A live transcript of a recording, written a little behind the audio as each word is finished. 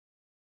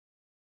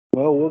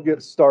Well, we'll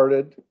get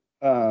started.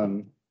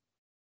 I'm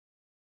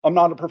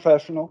not a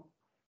professional,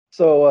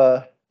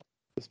 so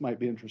this might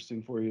be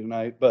interesting for you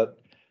tonight, but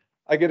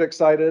I get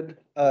excited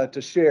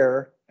to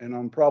share, and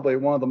I'm probably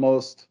one of the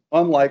most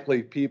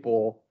unlikely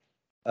people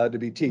to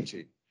be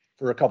teaching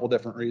for a couple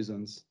different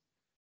reasons.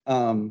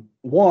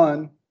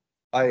 One,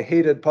 I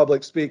hated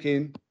public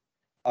speaking.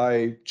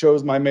 I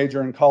chose my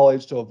major in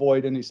college to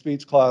avoid any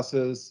speech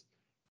classes.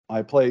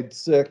 I played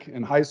sick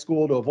in high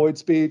school to avoid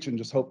speech and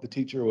just hoped the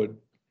teacher would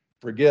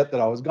forget that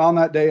I was gone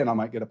that day and I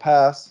might get a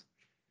pass.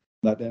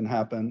 That didn't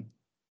happen.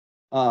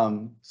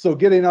 So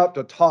getting up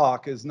to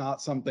talk is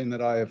not something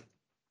that I've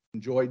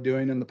enjoyed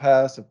doing in the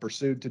past, have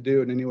pursued to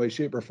do in any way,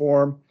 shape, or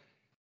form.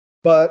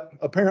 But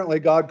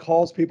apparently God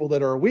calls people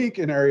that are weak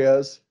in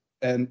areas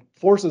and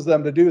forces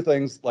them to do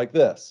things like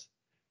this.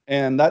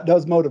 And that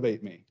does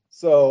motivate me.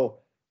 So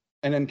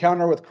an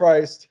encounter with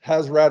Christ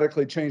has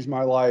radically changed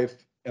my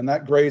life. And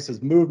that grace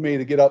has moved me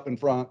to get up in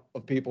front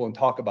of people and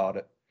talk about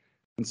it.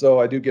 And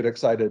so I do get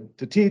excited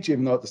to teach,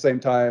 even though at the same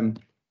time,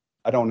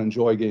 I don't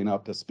enjoy getting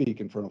up to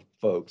speak in front of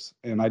folks.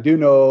 And I do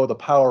know the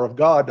power of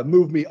God to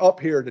move me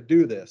up here to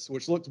do this,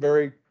 which looks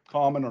very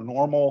common or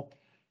normal.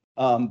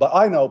 But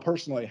I know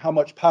personally how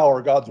much power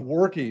God's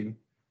working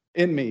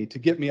in me to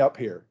get me up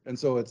here. And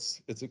so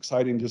it's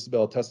exciting just to be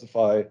able to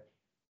testify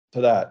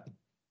to that.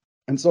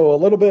 And so a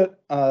little bit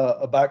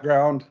of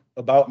background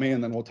about me,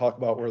 and then we'll talk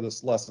about where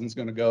this lesson is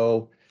going to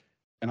go.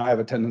 And I have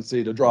a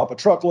tendency to drop a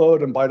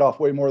truckload and bite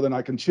off way more than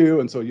I can chew.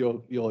 And so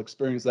you'll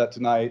experience that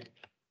tonight.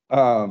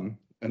 And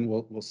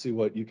we'll see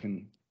what you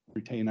can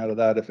retain out of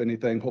that, if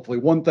anything. Hopefully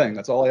one thing,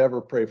 that's all I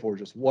ever pray for,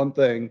 just one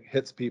thing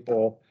hits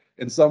people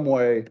in some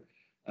way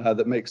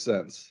that makes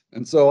sense.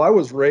 And so I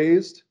was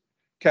raised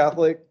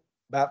Catholic,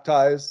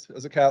 baptized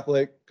as a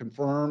Catholic,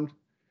 confirmed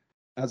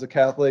as a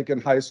Catholic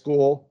in high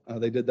school.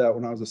 They did that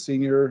when I was a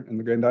senior in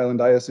the Grand Island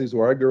Diocese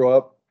where I grew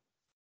up.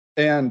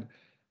 And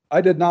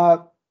I did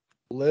not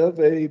live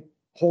a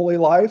holy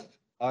life.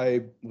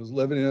 I was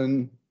living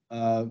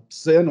in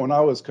sin when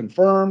I was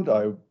confirmed.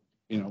 I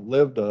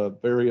lived a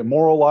very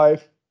immoral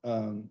life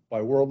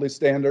by worldly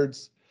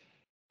standards.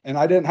 And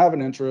I didn't have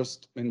an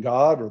interest in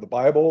God or the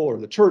Bible or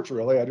the church,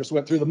 really. I just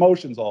went through the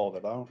motions, all of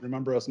it. I don't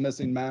remember us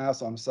missing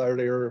Mass on a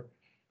Saturday or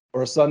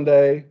a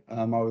Sunday.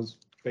 I was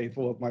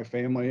faithful with my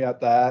family at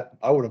that.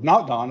 I would have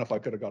not gone if I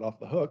could have got off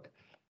the hook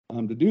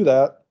to do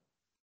that.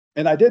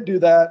 And I did do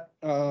that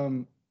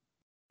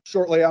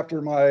shortly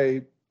after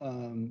my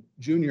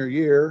junior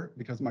year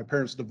because my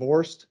parents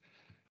divorced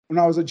when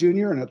I was a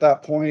junior. And at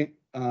that point,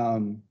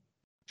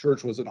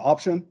 church was an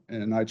option,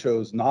 and I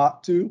chose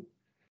not to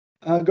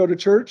go to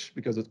church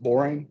because it's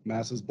boring.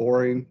 Mass is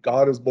boring.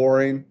 God is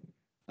boring.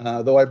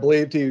 Though I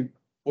believed he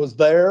was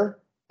there.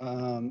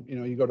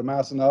 You go to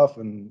Mass enough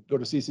and go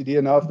to CCD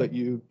enough that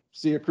you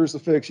see a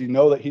crucifix, you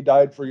know that he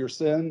died for your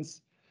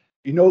sins.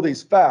 You know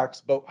these facts,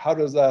 but how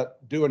does that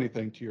do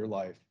anything to your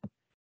life?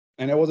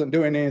 And it wasn't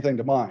doing anything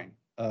to mine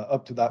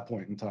up to that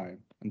point in time.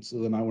 And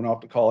so then I went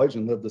off to college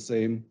and lived the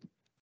same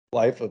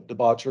life of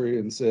debauchery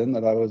and sin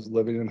that I was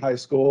living in high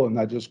school, and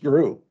I just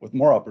grew with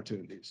more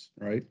opportunities,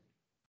 right?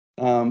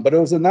 But it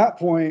was in that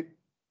point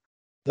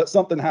that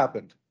something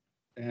happened,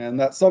 and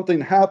that something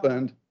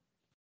happened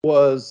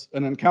was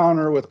an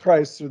encounter with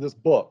Christ through this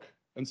book.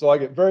 And so I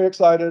get very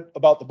excited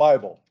about the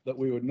Bible, that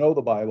we would know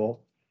the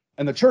Bible,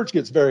 and the church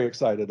gets very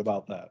excited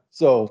about that.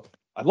 So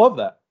I love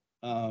that.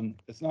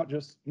 It's not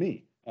just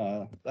me.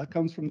 That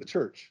comes from the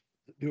church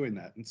doing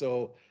that. And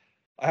so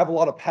I have a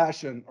lot of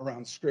passion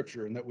around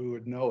scripture and that we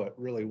would know it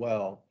really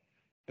well.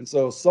 And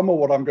so some of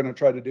what I'm going to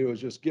try to do is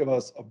just give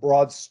us a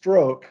broad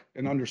stroke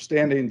in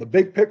understanding the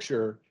big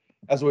picture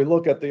as we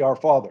look at the Our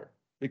Father,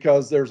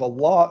 because there's a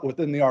lot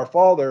within the Our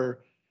Father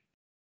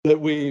that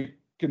we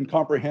can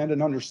comprehend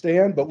and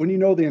understand. But when you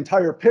know the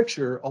entire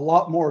picture, a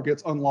lot more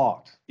gets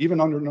unlocked,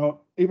 even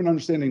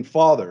understanding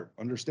Father,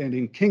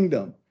 understanding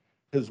kingdom,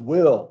 his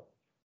will,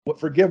 what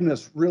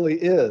forgiveness really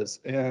is,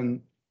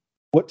 and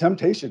what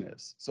temptation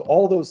is. So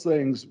all those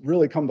things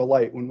really come to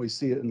light when we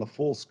see it in the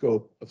full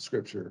scope of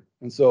Scripture.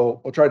 And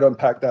so I'll try to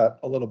unpack that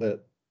a little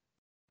bit.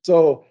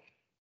 So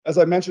as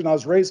I mentioned, I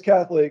was raised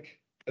Catholic,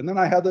 and then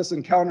I had this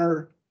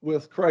encounter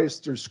with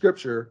Christ through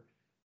Scripture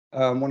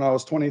when I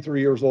was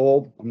 23 years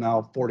old. I'm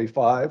now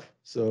 45,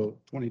 so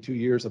 22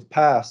 years have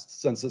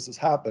passed since this has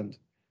happened.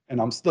 And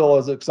I'm still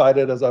as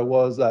excited as I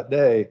was that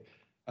day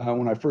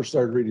when I first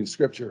started reading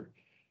Scripture.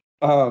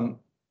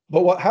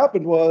 But what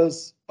happened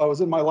was I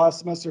was in my last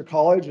semester of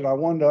college, and I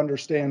wanted to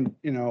understand,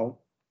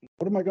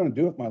 what am I going to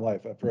do with my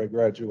life after I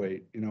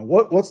graduate?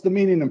 What's the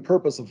meaning and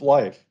purpose of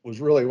life was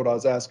really what I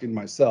was asking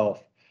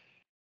myself.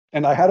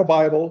 And I had a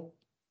Bible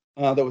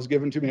that was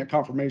given to me at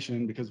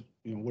confirmation because,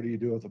 what do you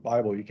do with a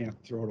Bible? You can't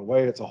throw it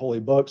away. It's a holy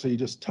book. So you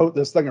just tote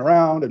this thing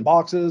around in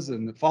boxes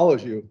and it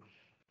follows you.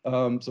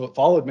 So it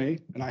followed me,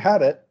 and I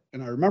had it,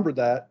 and I remembered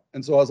that.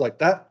 And so I was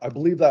like, I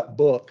believe that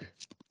book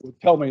would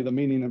tell me the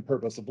meaning and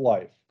purpose of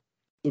life.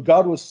 So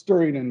God was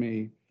stirring in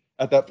me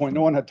at that point.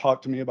 No one had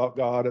talked to me about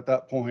God at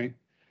that point.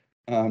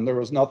 There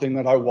was nothing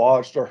that I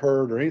watched or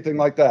heard or anything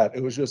like that.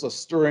 It was just a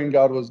stirring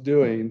God was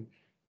doing.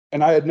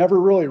 And I had never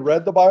really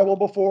read the Bible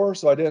before,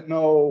 so I didn't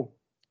know,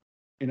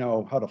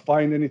 how to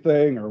find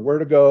anything or where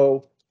to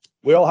go.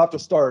 We all have to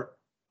start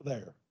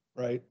there,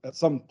 right? At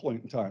some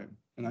point in time.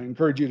 And I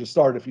encourage you to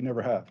start if you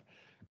never have.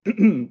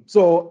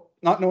 So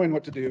not knowing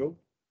what to do,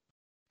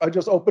 I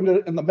just opened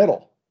it in the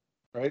middle,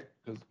 right?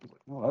 Because,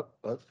 well,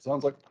 that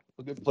sounds like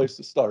a good place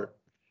to start.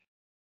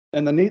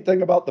 And the neat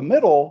thing about the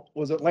middle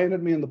was it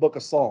landed me in the book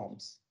of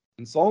Psalms.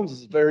 And Psalms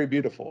is very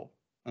beautiful.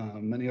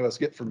 Many of us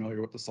get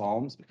familiar with the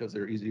Psalms because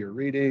they're easier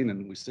reading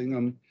and we sing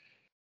them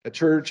at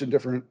church and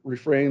different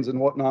refrains and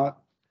whatnot.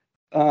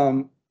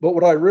 But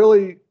what I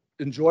really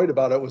enjoyed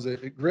about it was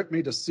it gripped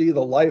me to see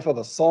the life of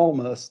a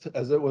psalmist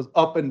as it was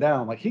up and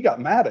down. Like he got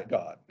mad at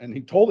God and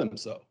he told him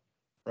so,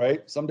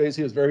 right? Some days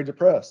he was very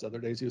depressed. Other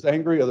days he was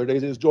angry. Other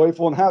days he was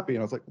joyful and happy.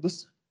 And I was like,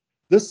 this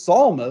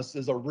psalmist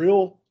is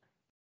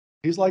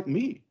he's like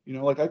me,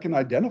 like I can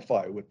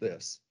identify with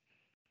this.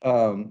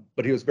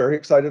 But he was very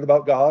excited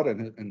about God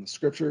and the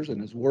scriptures and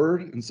his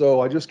word. And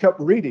so I just kept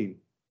reading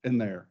in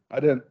there. I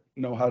didn't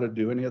know how to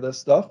do any of this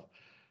stuff.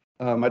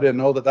 I didn't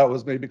know that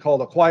was maybe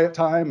called a quiet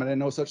time. I didn't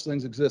know such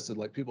things existed.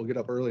 Like people get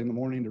up early in the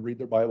morning to read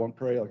their Bible and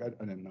pray. Like I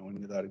didn't know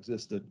any of that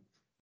existed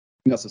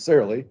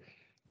necessarily,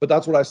 but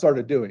that's what I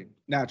started doing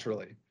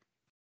naturally.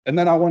 And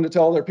then I wanted to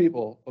tell other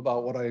people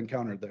about what I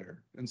encountered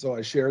there. And so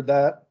I shared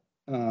that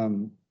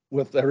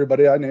with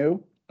everybody I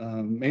knew,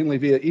 mainly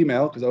via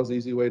email, because that was the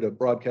easy way to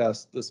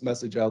broadcast this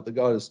message out that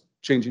God is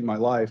changing my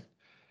life.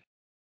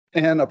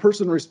 And a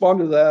person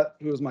responded to that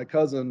who was my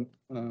cousin,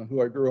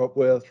 who I grew up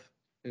with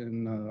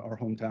in our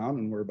hometown,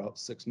 and we're about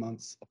 6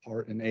 months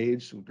apart in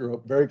age. We grew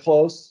up very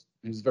close.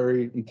 He was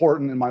very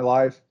important in my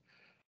life.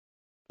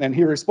 And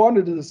he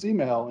responded to this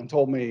email and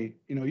told me,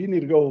 you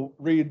need to go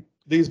read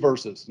these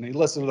verses. And he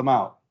listed them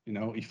out.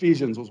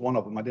 Ephesians was one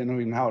of them. I didn't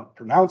know even how to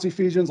pronounce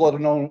Ephesians, let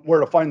alone where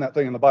to find that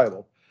thing in the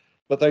Bible.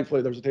 But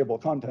thankfully, there's a table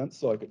of contents,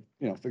 so I could,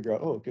 figure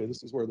out, okay,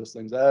 this is where this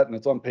thing's at, and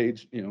it's on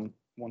page,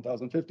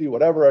 1050,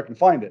 whatever, I can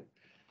find it.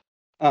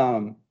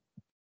 And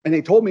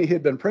he told me he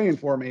had been praying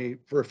for me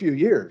for a few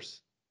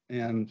years.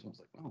 And so I was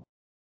like, oh,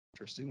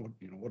 interesting.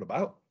 What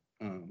about?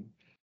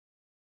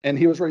 And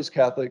he was raised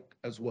Catholic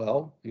as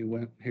well. He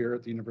went here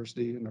at the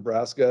University of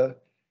Nebraska,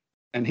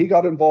 and he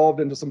got involved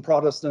into some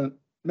Protestant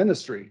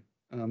ministry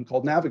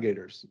called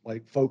Navigators,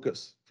 like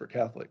Focus for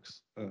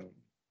Catholics.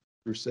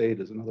 Crusade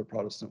is another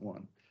Protestant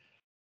one.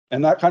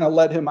 And that kind of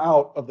led him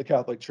out of the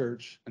Catholic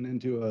Church and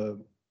into a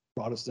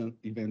Protestant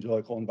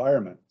evangelical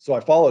environment. So I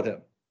followed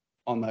him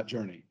on that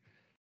journey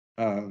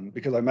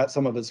because I met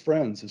some of his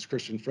friends, his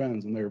Christian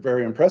friends, and they were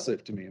very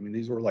impressive to me. I mean,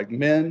 these were like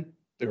men.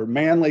 They were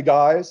manly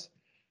guys.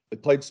 They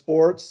played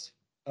sports.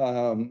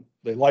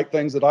 They liked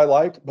things that I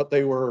liked, but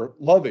they were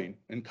loving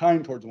and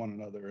kind towards one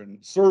another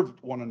and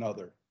served one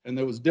another. And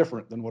it was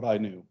different than what I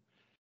knew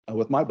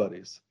with my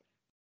buddies.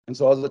 And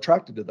so I was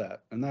attracted to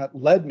that. And that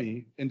led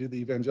me into the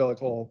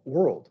evangelical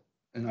world.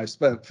 And I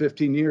spent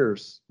 15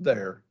 years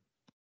there,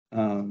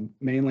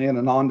 mainly in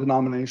a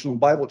non-denominational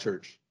Bible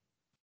church,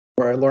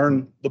 where I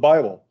learned the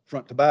Bible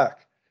front to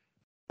back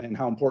and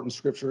how important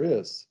Scripture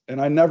is.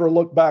 And I never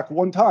looked back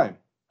one time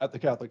at the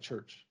Catholic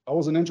Church. I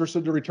wasn't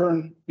interested to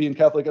return being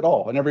Catholic at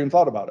all. I never even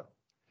thought about it.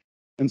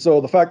 And so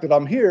the fact that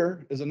I'm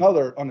here is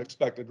another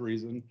unexpected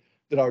reason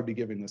that I would be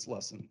giving this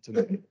lesson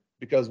today.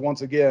 Because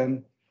once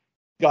again,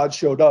 God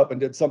showed up and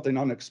did something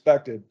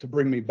unexpected to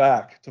bring me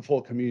back to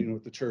full communion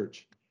with the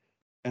church.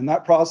 And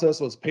that process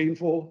was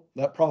painful.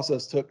 That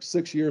process took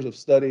 6 years of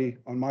study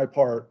on my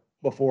part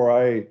before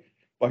I,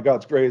 by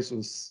God's grace,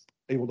 was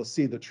able to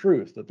see the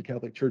truth that the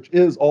Catholic Church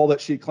is all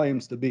that she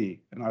claims to be.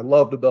 And I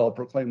love to be able to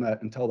proclaim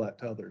that and tell that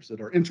to others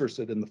that are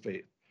interested in the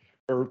faith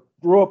or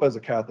grew up as a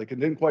Catholic and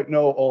didn't quite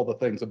know all the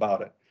things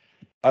about it.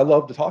 I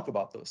love to talk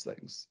about those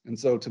things. And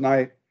so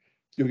tonight,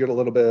 you'll get a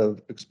little bit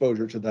of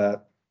exposure to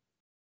that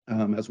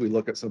as we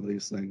look at some of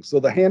these things. So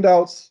the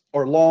handouts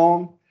are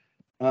long.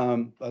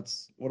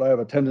 That's what I have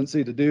a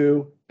tendency to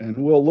do. And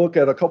we'll look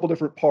at a couple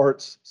different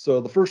parts.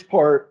 So the first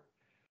part,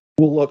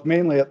 we'll look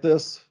mainly at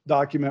this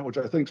document, which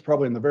I think is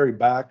probably in the very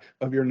back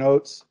of your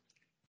notes.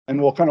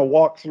 And we'll kind of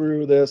walk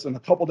through this in a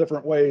couple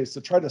different ways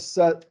to try to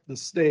set the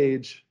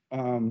stage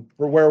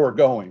for where we're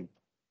going.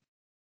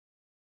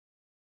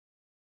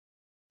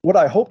 What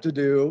I hope to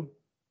do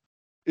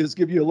is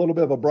give you a little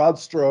bit of a broad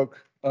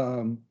stroke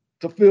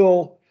to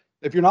feel,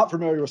 if you're not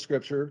familiar with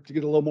Scripture, to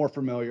get a little more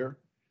familiar,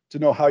 to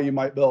know how you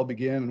might be able to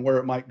begin and where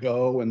it might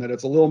go, and that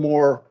it's a little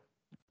more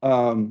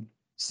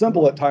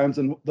simple at times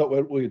than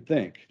what we would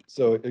think.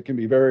 So it can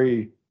be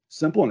very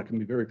simple and it can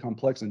be very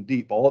complex and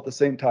deep all at the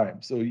same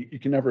time. So you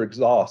can never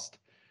exhaust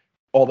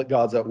all that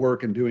God's at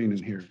work and doing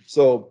in here.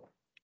 So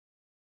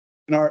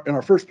in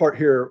our first part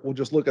here, we'll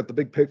just look at the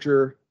big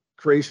picture,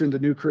 creation to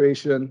new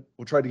creation.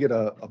 We'll try to get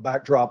a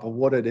backdrop of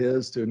what it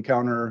is to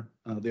encounter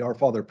the Our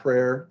Father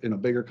prayer in a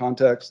bigger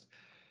context.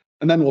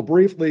 And then we'll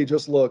briefly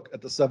just look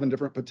at the 7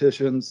 different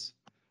petitions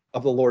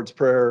of the Lord's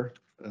Prayer.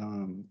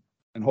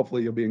 And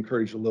hopefully you'll be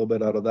encouraged a little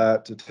bit out of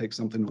that to take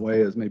something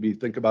away as maybe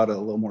think about it a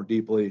little more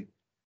deeply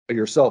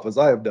yourself as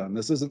I have done.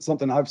 This isn't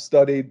something I've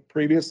studied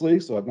previously,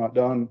 so I've not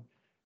done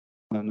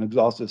an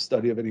exhaustive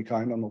study of any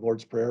kind on the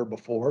Lord's Prayer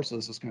before, so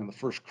this is kind of the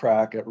first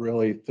crack at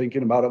really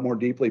thinking about it more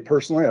deeply.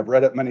 Personally, I've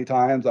read it many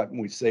times.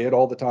 We say it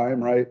all the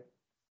time, right?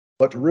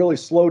 But to really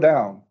slow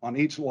down on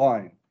each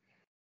line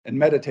and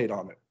meditate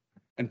on it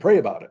and pray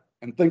about it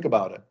and think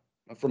about it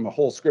from a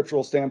whole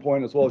scriptural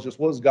standpoint, as well as just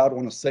what does God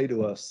want to say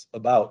to us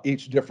about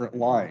each different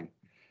line.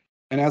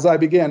 And as I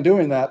began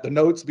doing that, the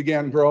notes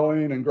began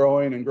growing and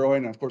growing and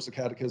growing. And of course, the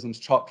catechism's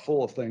chock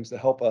full of things to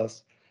help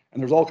us.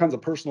 And there's all kinds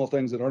of personal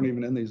things that aren't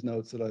even in these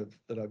notes that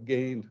I've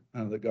gained,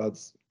 that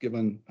God's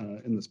given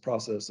in this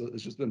process. So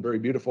it's just been very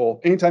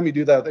beautiful. Anytime you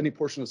do that with any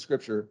portion of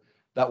Scripture,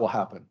 that will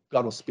happen.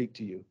 God will speak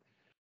to you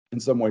in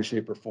some way,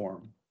 shape, or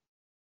form.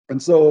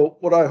 And so,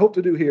 what I hope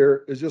to do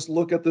here is just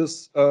look at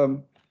this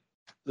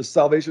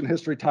salvation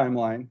history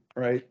timeline,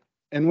 right?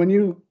 And when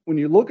you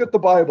look at the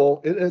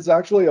Bible, it is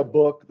actually a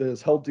book that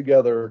is held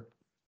together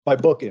by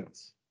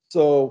bookends.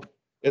 So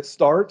it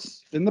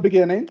starts in the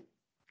beginning,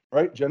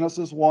 right?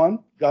 Genesis 1,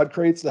 God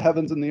creates the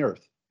heavens and the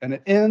earth. And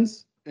it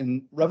ends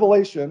in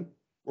Revelation,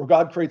 where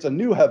God creates a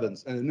new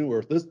heavens and a new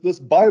earth. This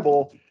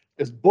Bible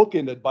is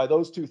bookended by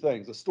those two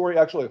things. The story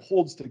actually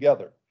holds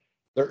together.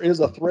 There is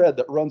a thread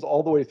that runs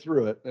all the way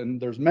through it, and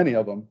there's many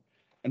of them.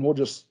 And we'll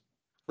just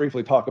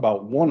briefly talk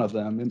about one of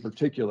them in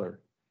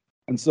particular.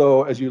 And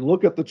so as you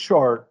look at the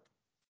chart,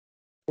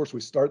 of course, we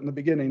start in the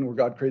beginning where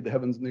God created the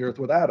heavens and the earth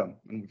with Adam.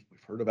 And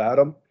we've heard of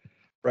Adam,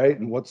 right?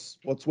 And what's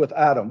with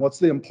Adam? What's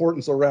the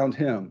importance around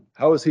him?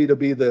 How is he to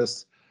be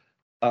this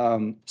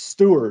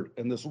steward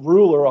and this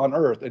ruler on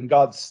earth in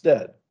God's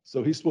stead?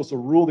 So he's supposed to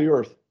rule the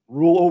earth,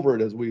 rule over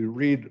it as we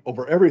read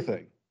over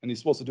everything. And he's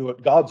supposed to do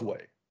it God's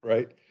way,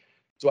 right?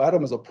 So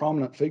Adam is a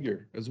prominent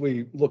figure. As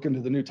we look into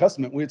the New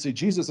Testament, we'd see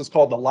Jesus is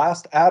called the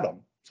last Adam.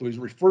 So he's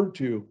referred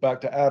to back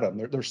to Adam.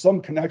 There's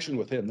some connection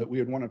with him that we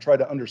would want to try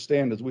to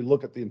understand as we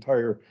look at the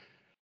entire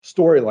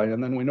storyline.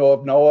 And then we know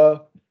of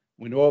Noah,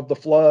 we know of the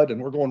flood,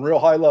 and we're going real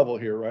high level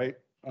here, right?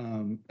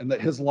 And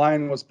that his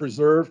line was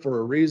preserved for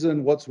a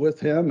reason, what's with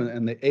him,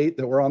 and the 8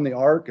 that were on the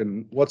ark,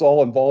 and what's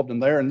all involved in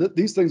there. And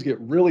these things get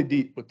really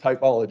deep with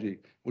typology,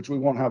 which we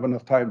won't have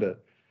enough time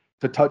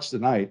to touch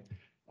tonight,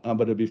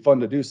 but it'd be fun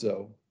to do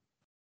so.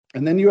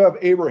 And then you have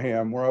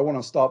Abraham, where I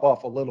want to stop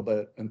off a little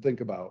bit and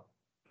think about.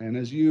 And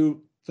as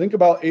you think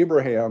about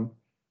Abraham,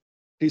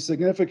 he's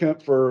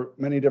significant for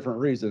many different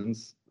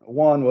reasons.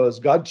 One was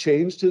God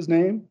changed his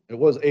name. It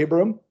was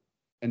Abram,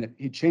 and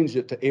he changed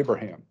it to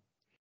Abraham.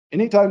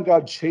 Anytime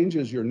God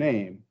changes your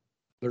name,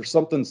 there's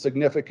something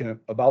significant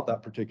about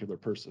that particular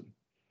person.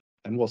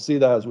 And we'll see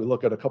that as we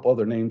look at a couple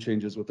other name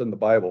changes within the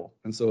Bible.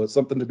 And so it's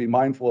something to be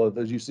mindful of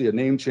as you see a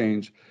name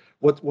change.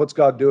 What's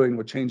God doing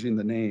with changing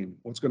the name?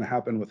 What's going to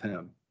happen with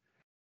him?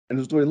 And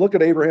as we look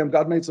at Abraham,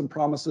 God made some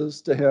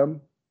promises to him.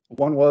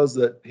 One was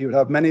that he would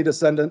have many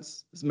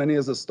descendants, as many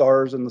as the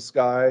stars in the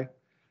sky,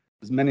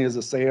 as many as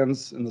the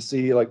sands in the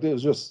sea. Like there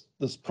was just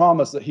this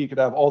promise that he could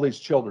have all these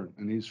children.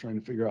 And he's trying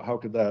to figure out how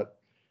could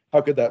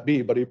that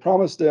be? But he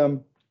promised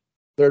him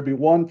there'd be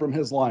one from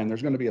his line.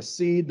 There's going to be a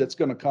seed that's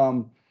going to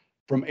come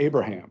from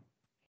Abraham.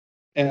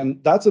 And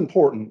that's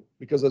important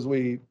because as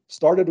we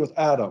started with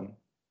Adam,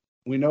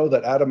 we know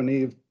that Adam and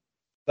Eve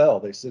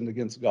fell. They sinned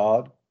against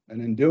God.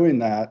 And in doing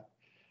that,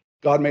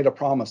 God made a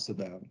promise to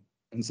them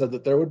and said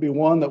that there would be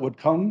one that would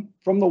come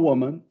from the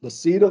woman, the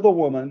seed of the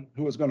woman,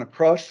 who was going to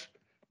crush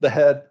the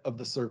head of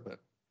the serpent.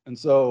 And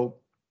so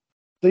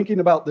thinking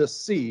about this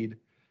seed,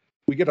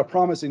 we get a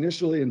promise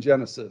initially in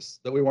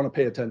Genesis that we want to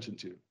pay attention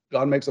to.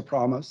 God makes a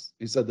promise.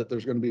 He said that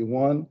there's going to be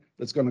one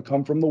that's going to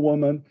come from the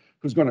woman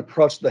who's going to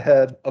crush the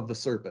head of the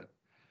serpent.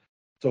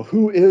 So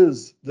who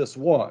is this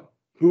one?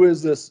 Who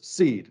is this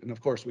seed? And of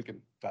course, we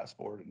can fast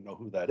forward and know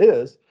who that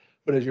is.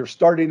 But as you're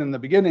starting in the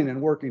beginning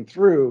and working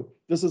through,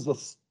 this is the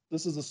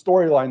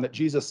storyline that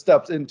Jesus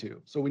steps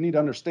into. So we need to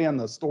understand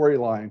the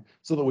storyline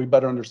so that we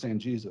better understand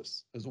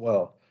Jesus as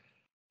well.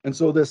 And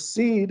so this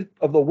seed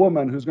of the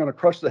woman who's going to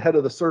crush the head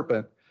of the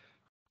serpent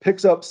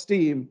picks up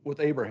steam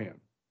with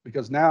Abraham,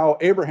 because now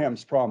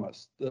Abraham's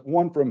promised that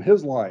one from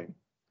his line,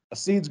 a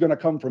seed's going to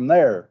come from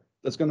there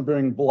that's going to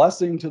bring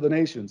blessing to the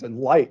nations and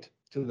light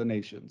to the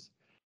nations.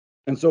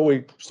 And so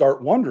we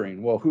start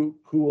wondering, well, who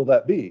will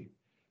that be?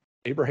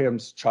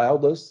 Abraham's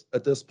childless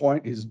at this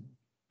point. He's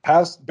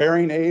past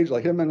bearing age.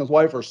 Like him and his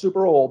wife are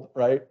super old,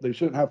 right? They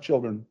shouldn't have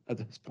children at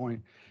this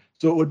point.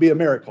 So it would be a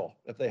miracle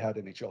if they had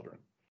any children.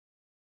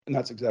 And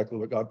that's exactly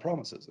what God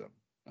promises them,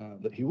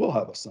 that he will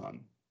have a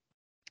son.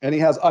 And he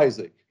has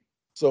Isaac.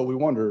 So we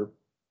wonder,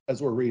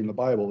 as we're reading the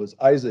Bible, is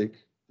Isaac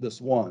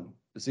this one?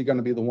 Is he going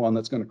to be the one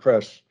that's going to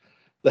crush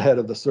the head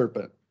of the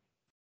serpent?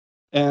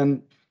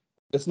 And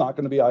it's not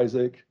going to be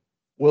Isaac.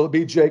 Will it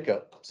be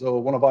Jacob? So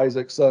one of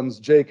Isaac's sons,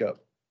 Jacob,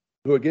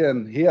 who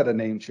again, he had a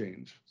name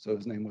change. So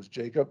his name was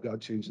Jacob. God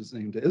changed his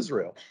name to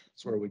Israel.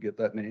 That's where we get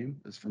that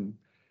name, is from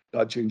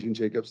God changing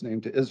Jacob's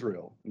name to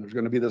Israel. And there's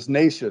going to be this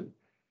nation.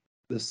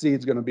 This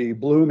seed's going to be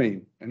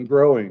blooming and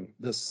growing.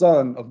 This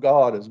son of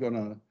God is going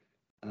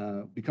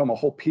to become a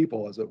whole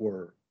people, as it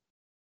were.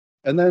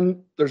 And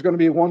then there's going to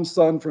be one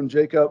son from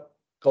Jacob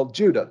called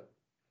Judah.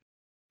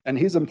 And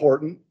he's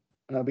important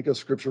because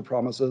Scripture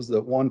promises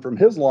that one from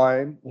his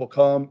line will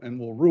come and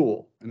will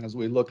rule. And as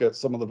we look at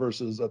some of the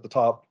verses at the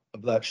top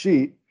of that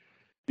sheet,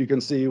 you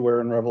can see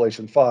where in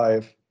Revelation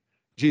 5,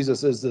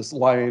 Jesus is this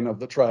Lion of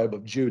the tribe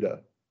of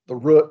Judah, the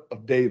root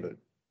of David.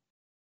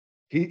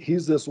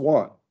 He's this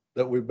one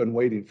that we've been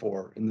waiting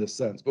for in this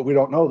sense, but we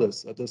don't know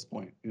this at this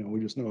point. We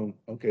just know,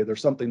 okay,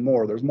 there's something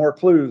more. There's more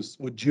clues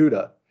with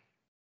Judah.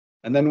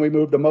 And then we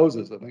move to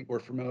Moses. I think we're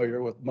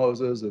familiar with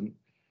Moses and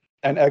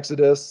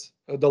Exodus,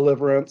 a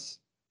deliverance.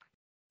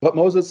 But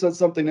Moses said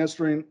something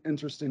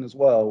interesting as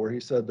well, where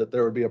he said that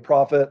there would be a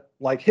prophet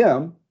like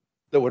him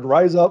that would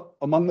rise up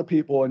among the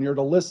people, and you're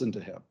to listen to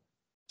him.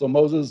 So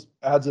Moses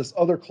adds this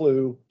other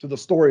clue to the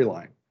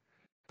storyline,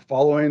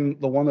 following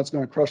the one that's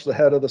going to crush the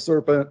head of the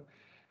serpent,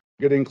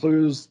 getting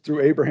clues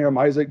through Abraham,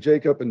 Isaac,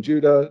 Jacob, and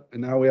Judah.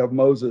 And now we have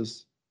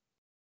Moses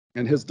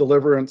and his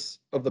deliverance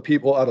of the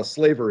people out of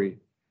slavery,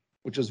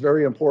 which is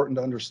very important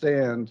to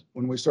understand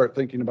when we start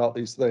thinking about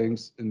these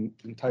things in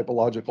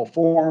typological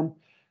form,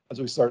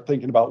 as we start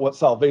thinking about what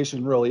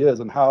salvation really is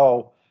and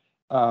how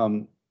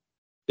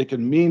it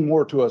can mean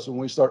more to us when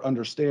we start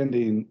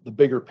understanding the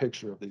bigger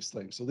picture of these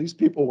things. So these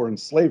people were in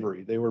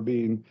slavery. They were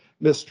being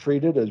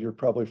mistreated, as you're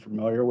probably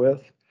familiar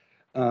with,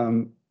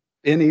 in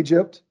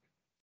Egypt,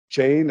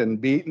 chained and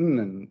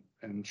beaten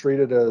and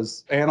treated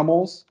as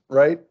animals,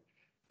 right?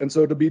 And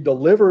so to be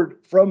delivered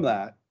from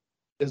that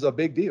is a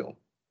big deal.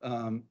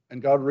 And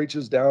God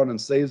reaches down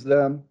and saves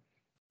them.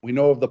 We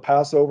know of the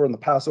Passover and the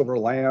Passover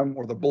lamb,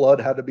 where the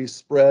blood had to be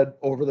spread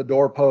over the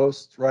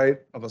doorposts, right,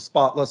 of a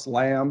spotless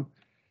lamb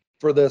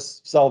for this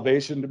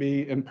salvation to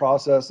be in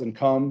process and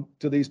come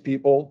to these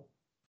people.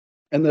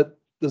 And that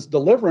this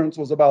deliverance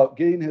was about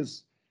getting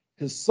his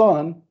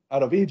son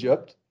out of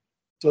Egypt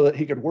so that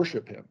he could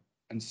worship him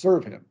and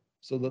serve him,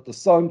 so that the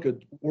son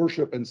could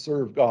worship and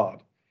serve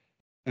God.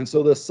 And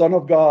so the Son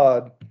of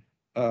God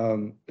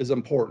is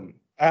important.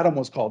 Adam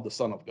was called the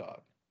Son of God.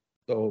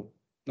 So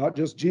not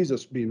just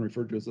Jesus being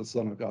referred to as the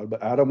Son of God,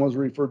 but Adam was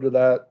referred to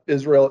that.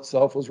 Israel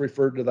itself was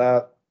referred to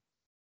that.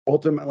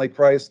 Ultimately,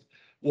 Christ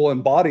will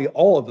embody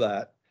all of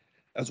that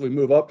as we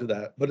move up to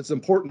that. But it's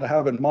important to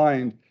have in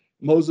mind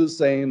Moses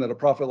saying that a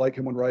prophet like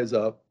him would rise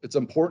up. It's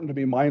important to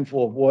be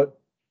mindful of what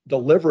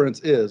deliverance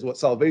is, what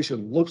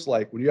salvation looks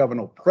like when you have an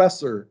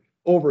oppressor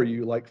over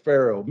you like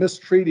Pharaoh,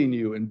 mistreating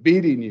you and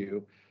beating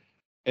you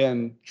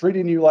and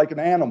treating you like an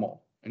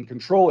animal and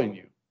controlling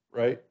you,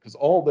 right? Because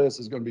all this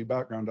is going to be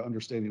background to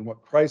understanding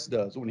what Christ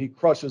does when he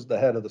crushes the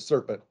head of the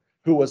serpent,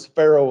 who was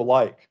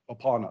Pharaoh-like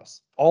upon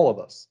us, all of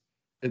us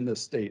in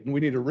this state. And we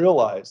need to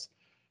realize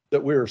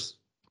that we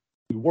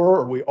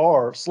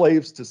are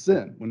slaves to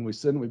sin. When we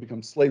sin, we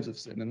become slaves of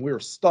sin. And we are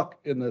stuck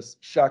in this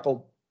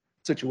shackled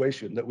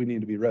situation that we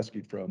need to be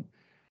rescued from.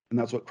 And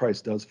that's what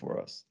Christ does for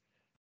us.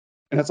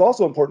 And it's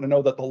also important to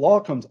know that the law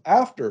comes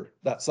after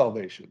that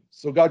salvation.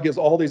 So God gives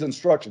all these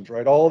instructions,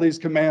 right? All these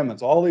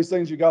commandments, all these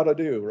things you got to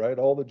do, right?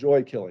 All the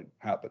joy killing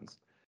happens.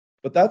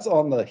 But that's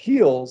on the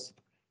heels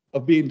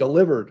of being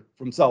delivered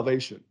from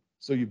salvation.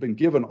 So you've been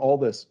given all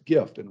this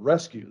gift and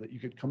rescue that you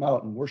could come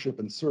out and worship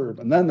and serve.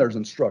 And then there's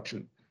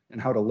instruction in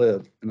how to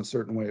live in a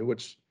certain way,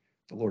 which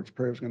the Lord's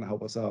Prayer is going to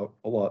help us out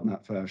a lot in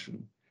that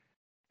fashion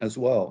as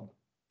well.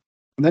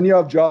 And then you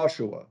have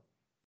Joshua,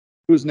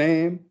 whose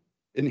name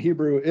in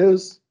Hebrew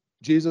is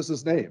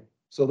Jesus' name.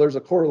 So there's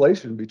a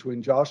correlation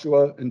between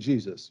Joshua and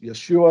Jesus.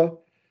 Yeshua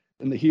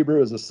in the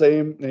Hebrew is the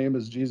same name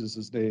as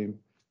Jesus' name.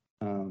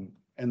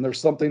 And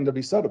there's something to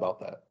be said about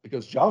that,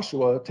 because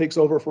Joshua takes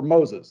over from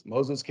Moses.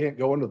 Moses can't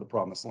go into the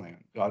promised land.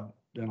 God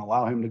didn't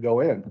allow him to go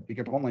in. He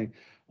could only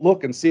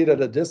look and see it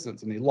at a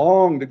distance, and he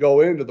longed to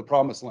go into the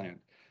promised land.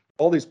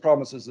 All these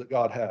promises that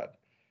God had,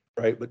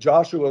 right? But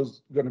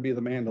Joshua's going to be the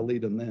man to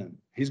lead them in.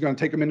 He's going to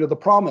take them into the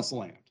promised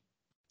land.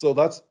 So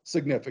that's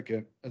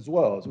significant as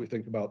well as we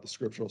think about the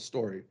scriptural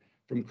story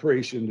from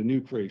creation to new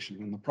creation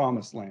in the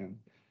promised land.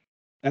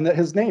 And that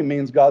his name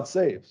means God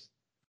saves.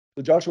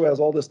 So Joshua has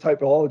all this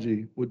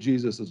typology with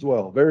Jesus as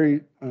well.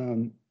 Very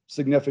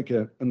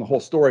significant in the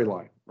whole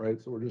storyline,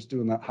 right? So we're just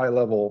doing that high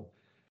level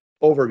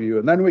overview.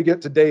 And then we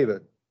get to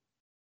David,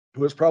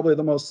 who is probably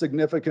the most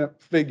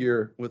significant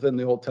figure within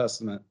the Old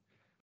Testament,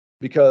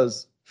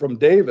 because from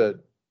David,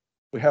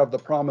 we have the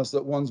promise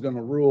that one's going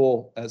to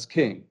rule as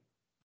king.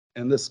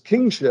 And this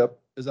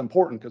kingship is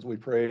important because we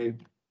prayed,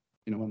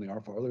 in the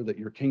Our Father, that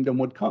your kingdom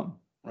would come,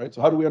 right?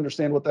 So how do we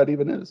understand what that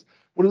even is?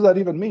 What does that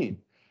even mean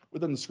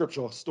within the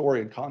scriptural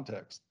story and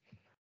context?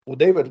 Well,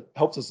 David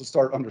helps us to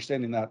start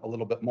understanding that a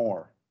little bit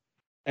more.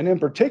 And in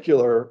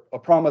particular, a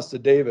promise to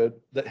David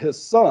that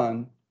his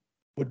son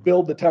would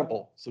build the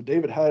temple. So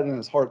David had in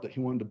his heart that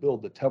he wanted to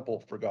build the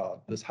temple for God,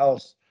 this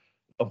house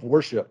of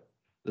worship,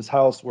 this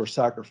house where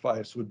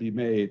sacrifice would be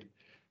made,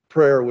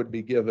 prayer would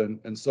be given,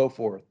 and so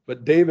forth.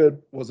 But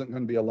David wasn't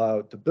going to be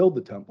allowed to build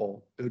the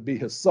temple. It would be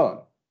his son.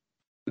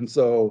 And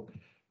so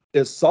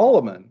is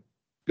Solomon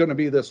going to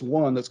be this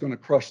one that's going to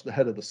crush the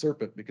head of the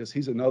serpent? Because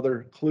he's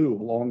another clue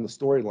along the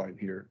storyline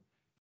here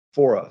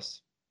for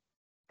us.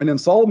 And in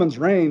Solomon's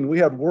reign, we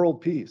had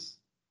world peace.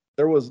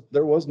 There was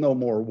no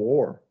more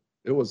war.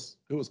 It was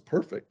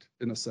perfect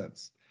in a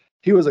sense.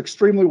 He was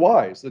extremely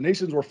wise. The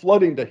nations were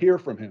flooding to hear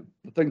from him,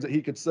 the things that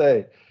he could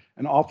say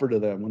and offer to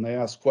them when they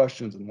asked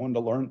questions and wanted to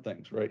learn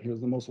things, right? He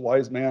was the most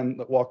wise man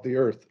that walked the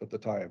earth at the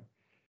time,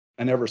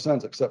 and ever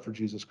since, except for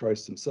Jesus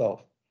Christ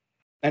himself.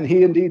 And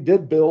he indeed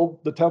did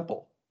build the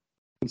temple.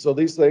 And so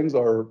these things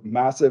are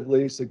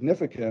massively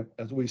significant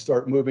as we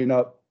start moving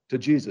up to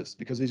Jesus,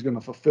 because he's going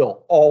to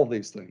fulfill all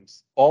these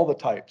things, all the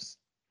types.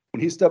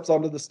 When he steps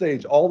onto the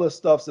stage, all this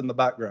stuff's in the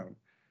background.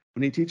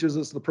 When he teaches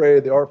us to pray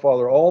the Our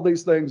Father, all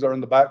these things are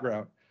in the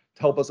background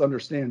to help us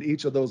understand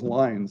each of those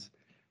lines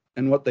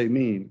and what they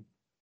mean.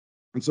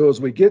 And so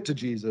as we get to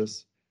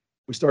Jesus,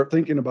 we start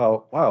thinking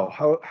about, wow,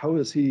 how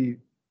is he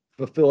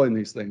fulfilling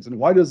these things? And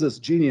why does this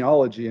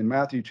genealogy in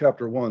Matthew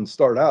chapter 1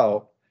 start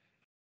out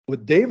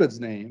with David's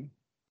name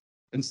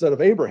instead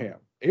of Abraham?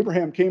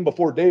 Abraham came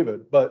before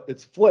David, but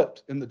it's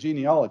flipped in the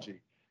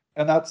genealogy.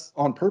 And that's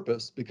on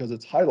purpose because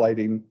it's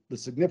highlighting the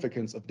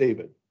significance of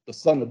David, the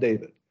son of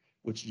David,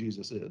 which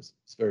Jesus is.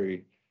 It's a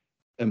very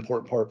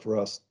important part for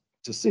us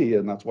to see,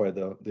 and that's why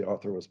the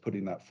author was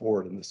putting that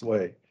forward in this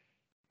way.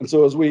 And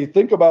so as we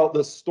think about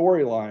this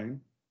storyline,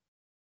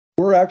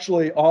 we're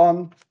actually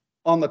on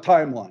the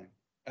timeline,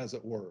 as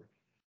it were.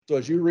 So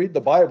as you read the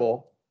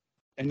Bible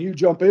and you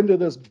jump into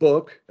this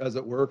book, as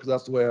it were, because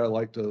that's the way I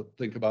like to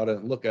think about it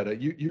and look at it,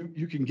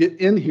 you can get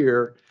in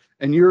here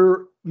and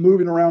you're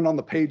moving around on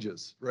the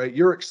pages, right?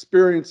 You're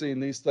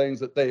experiencing these things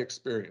that they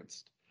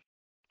experienced.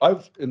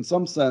 I've, in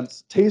some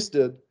sense,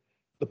 tasted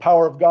the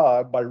power of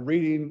God by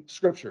reading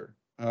Scripture.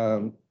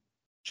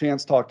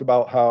 Chance talked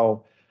about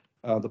how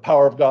the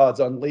power of God's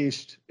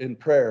unleashed in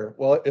prayer.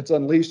 Well, it's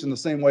unleashed in the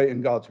same way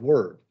in God's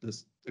Word.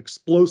 This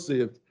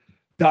explosive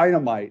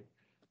dynamite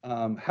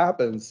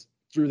happens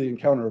through the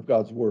encounter of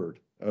God's Word.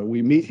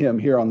 We meet him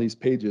here on these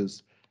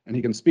pages, and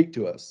he can speak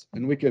to us,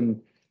 and we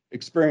can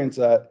experience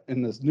that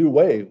in this new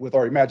way with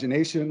our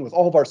imagination, with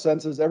all of our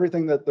senses,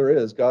 everything that there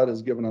is. God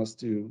has given us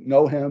to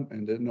know him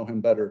and to know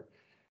him better.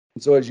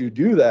 And so as you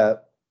do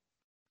that,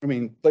 I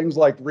mean, things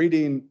like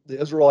reading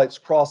the Israelites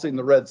crossing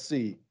the Red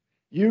Sea.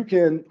 You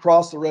can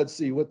cross the Red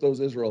Sea with those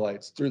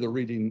Israelites through the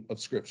reading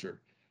of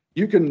Scripture.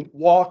 You can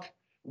walk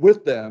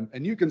with them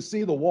and you can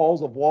see the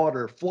walls of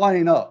water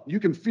flying up. You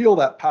can feel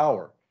that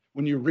power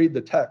when you read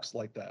the text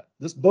like that.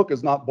 This book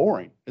is not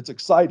boring. It's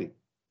exciting.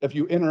 If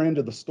you enter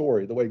into the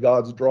story the way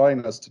God's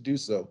drawing us to do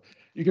so,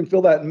 you can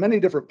feel that in many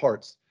different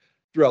parts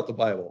throughout the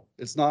Bible.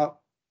 It's not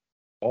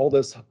all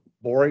this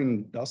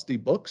boring, dusty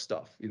book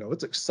stuff. You know,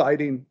 it's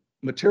exciting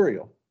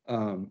material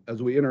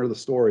as we enter the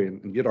story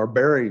and get our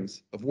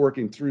bearings of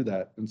working through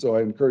that. And so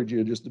I encourage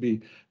you just to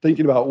be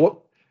thinking about, what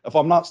if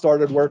I'm not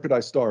started, where could I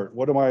start?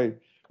 What am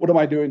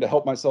I doing to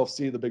help myself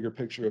see the bigger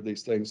picture of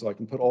these things so I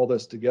can put all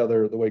this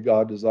together the way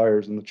God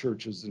desires and the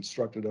church has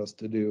instructed us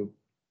to do?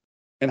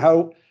 And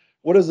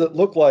what does it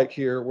look like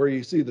here where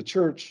you see the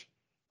church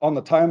on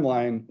the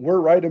timeline? We're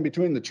right in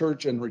between the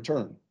church and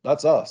return.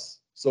 That's us.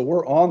 So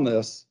we're on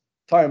this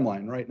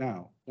timeline right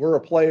now. We're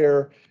a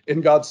player in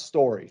God's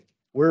story.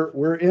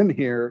 We're in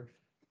here.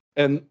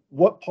 And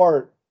what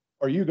part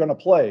are you going to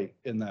play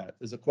in that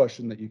is a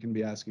question that you can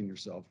be asking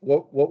yourself.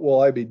 What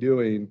will I be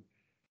doing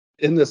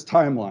in this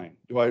timeline?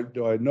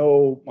 Do I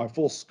know my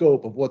full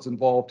scope of what's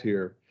involved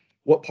here?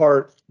 What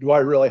part do I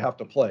really have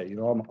to play? You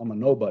know, I'm a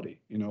nobody.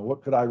 You know,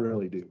 what could I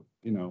really do?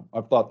 You know,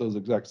 I've thought those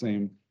exact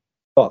same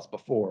thoughts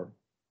before.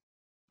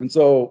 And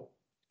so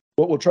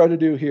what we'll try to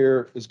do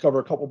here is cover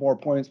a couple more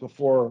points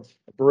before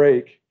a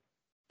break.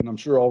 And I'm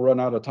sure I'll run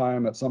out of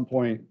time at some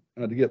point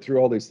to get through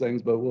all these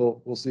things, but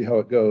we'll see how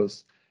it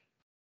goes.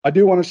 I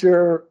do want to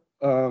share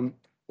a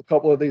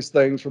couple of these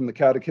things from the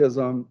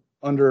Catechism.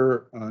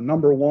 Under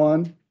number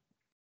 1,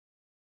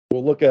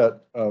 we'll look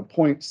at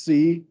point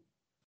C,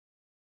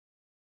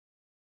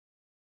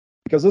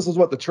 because this is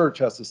what the church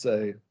has to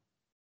say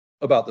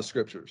about the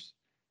Scriptures,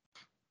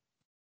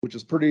 which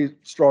is pretty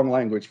strong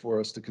language for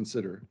us to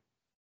consider.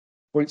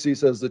 Point C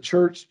says, the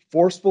church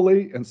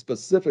forcefully and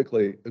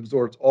specifically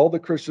exhorts all the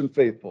Christian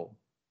faithful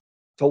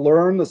to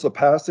learn the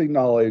surpassing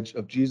knowledge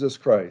of Jesus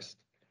Christ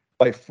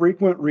by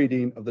frequent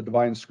reading of the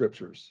divine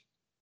Scriptures.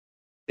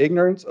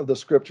 Ignorance of the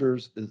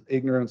Scriptures is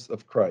ignorance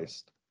of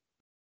Christ.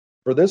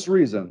 For this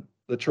reason,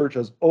 the church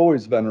has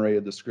always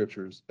venerated the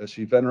Scriptures as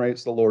she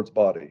venerates the Lord's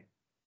body.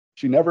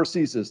 She never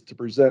ceases to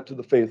present to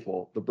the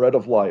faithful the bread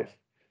of life,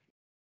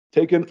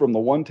 taken from the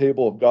one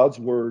table of God's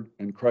word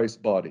and Christ's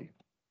body.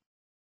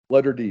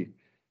 Letter D.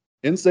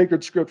 In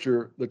sacred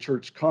Scripture, the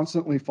church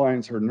constantly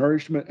finds her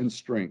nourishment and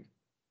strength.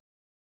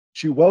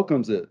 She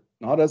welcomes it,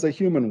 not as a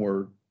human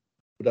word,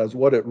 but as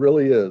what it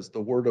really is, the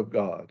Word of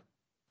God.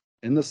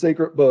 In the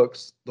sacred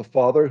books, the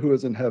Father who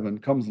is in heaven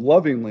comes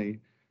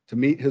lovingly to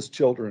meet his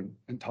children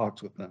and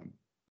talks with them.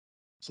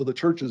 So the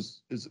church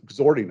is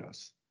exhorting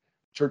us.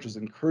 The church is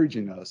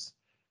encouraging us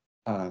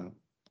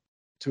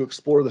to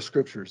explore the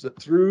Scriptures,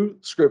 that through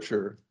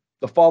Scripture,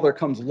 the Father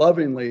comes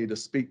lovingly to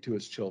speak to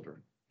his children.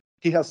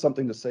 He has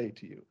something to say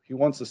to you. He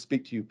wants to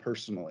speak to you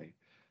personally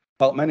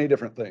about many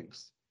different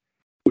things,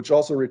 which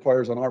also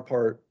requires on our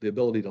part the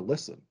ability to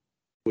listen,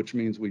 which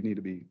means we need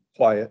to be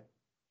quiet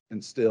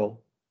and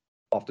still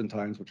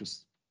oftentimes, which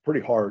is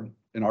pretty hard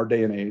in our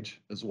day and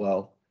age as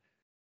well.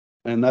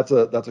 And that's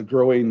a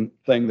growing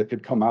thing that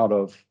could come out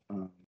of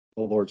the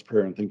Lord's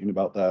Prayer and thinking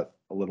about that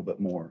a little bit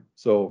more.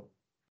 So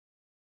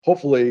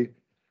hopefully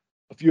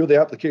a few of the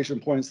application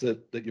points that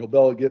you'll be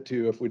able to get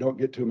to, if we don't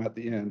get to them at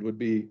the end, would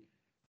be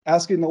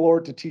asking the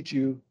Lord to teach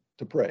you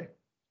to pray.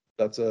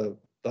 That's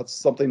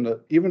something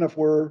that, even if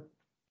we're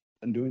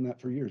been doing that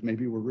for years,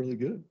 maybe we're really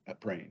good at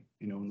praying,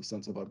 in the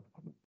sense of I've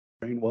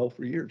praying well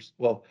for years.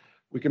 Well,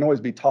 we can always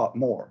be taught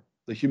more.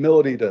 The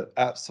humility to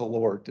ask the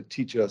Lord to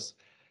teach us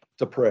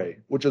to pray,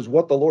 which is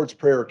what the Lord's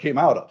Prayer came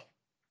out of.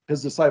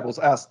 His disciples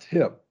asked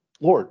him,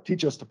 Lord,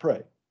 teach us to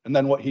pray. And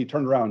then what he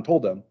turned around and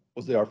told them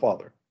was the Our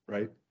Father,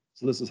 right?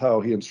 So this is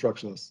how he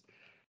instructs us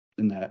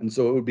in that. And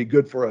so it would be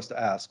good for us to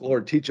ask,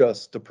 Lord, teach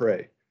us to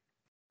pray,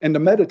 and to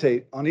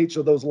meditate on each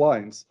of those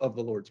lines of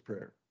the Lord's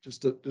Prayer,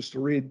 just to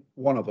read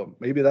one of them.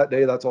 Maybe that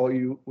day, that's all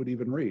you would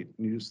even read,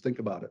 and you just think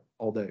about it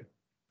all day,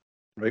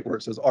 right? Where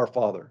it says, Our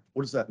Father.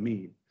 What does that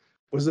mean?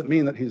 What does it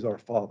mean that he's our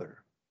Father?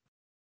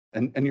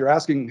 And you're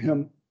asking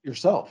him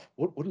yourself,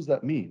 what does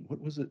that mean? What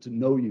was it to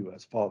know you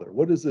as Father?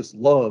 What is this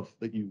love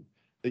that you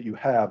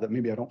have that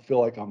maybe I don't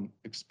feel like I'm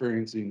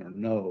experiencing or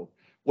know?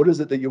 What is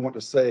it that you want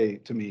to say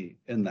to me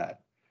in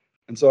that?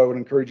 And so I would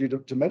encourage you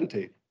to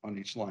meditate on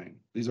each line.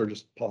 These are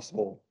just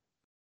possible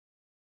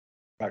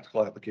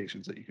practical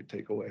applications that you could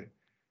take away.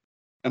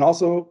 And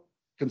also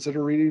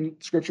consider reading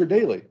scripture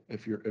daily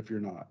if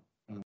you're not.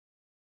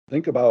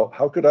 Think about,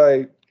 how could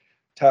I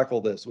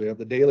tackle this? We have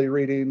the daily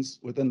readings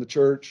within the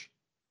church,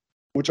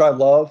 which I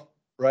love,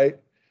 right?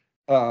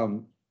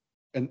 And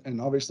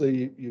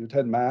obviously you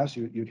attend Mass,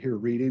 you'd hear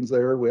readings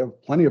there. We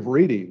have plenty of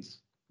readings,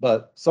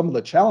 but some of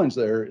the challenge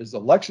there is the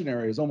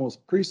lectionary is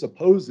almost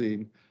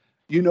presupposing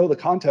the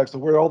context of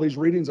where all these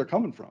readings are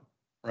coming from,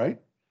 right?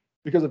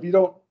 Because if you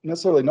don't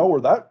necessarily know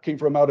where that came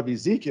from out of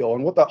Ezekiel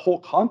and what that whole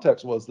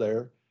context was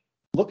there,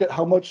 look at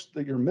how much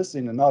that you're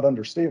missing and not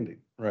understanding,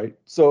 right?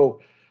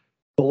 So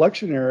the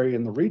lectionary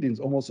and the readings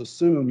almost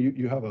assume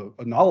you have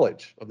a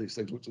knowledge of these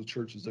things, which the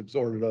church has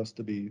exhorted us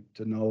to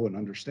know and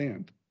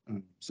understand.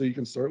 So you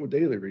can start with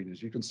daily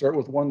readings. You can start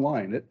with one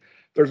line.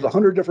 There's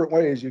 100 different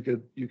ways you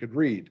could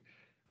read.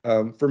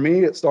 For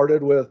me, it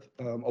started with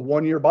a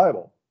one-year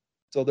Bible.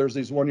 So there's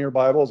these one-year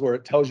Bibles where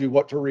it tells you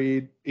what to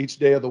read each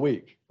day of the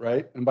week,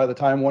 right? And by the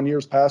time 1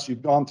 year's passed,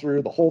 you've gone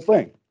through the whole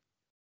thing,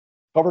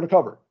 cover to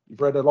cover.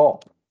 You've read it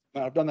all.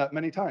 And I've done that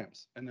many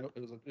times, and it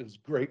was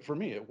great for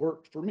me. It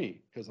worked for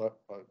me because I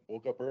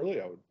woke up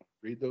early. I would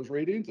read those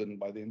readings, and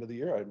by the end of the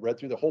year, I'd read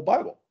through the whole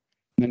Bible.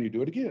 And then you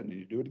do it again, and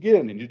you do it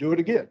again, and you do it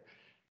again.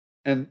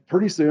 And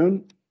pretty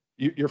soon,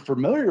 you're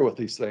familiar with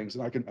these things,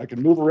 and I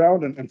can move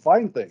around and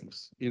find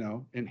things,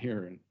 in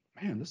here. And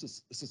man, this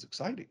is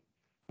exciting.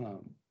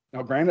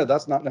 Now, granted,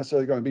 that's not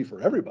necessarily going to be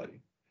for everybody,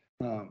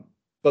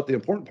 but the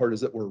important part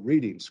is that we're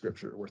reading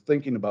scripture. We're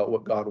thinking about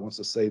what God wants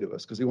to say to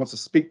us because he wants to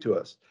speak to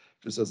us,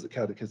 just as the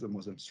catechism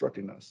was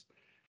instructing us.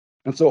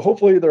 And so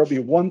hopefully there'll be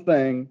one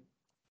thing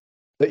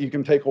that you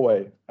can take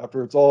away.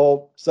 After it's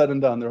all said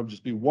and done, there'll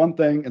just be one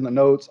thing in the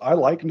notes. I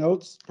like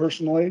notes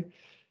personally.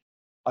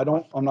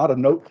 I'm not a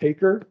note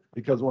taker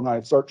because when I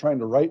start trying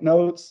to write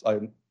notes,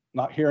 I'm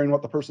not hearing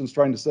what the person's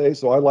trying to say.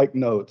 So I like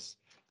notes.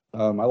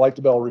 I like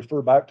to be able to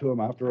refer back to them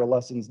after a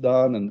lesson's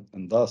done,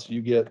 and thus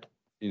you get,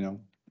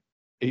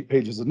 8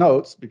 pages of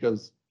notes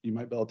because you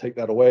might be able to take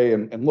that away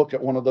and look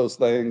at one of those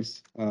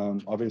things.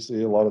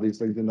 Obviously, a lot of these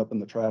things end up in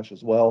the trash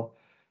as well.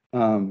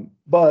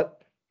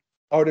 But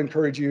I would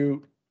encourage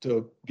you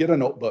to get a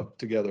notebook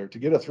together, to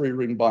get a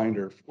 3-ring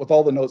binder with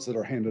all the notes that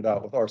are handed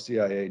out with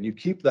RCIA, and you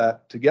keep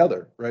that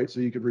together, right? So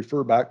you could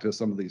refer back to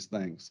some of these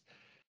things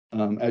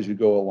as you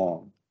go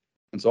along.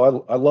 And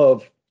so I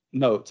love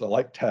notes. I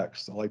like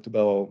text. I like to be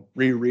able to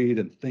reread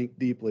and think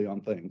deeply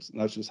on things.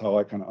 And that's just how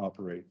I kind of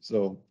operate.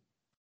 So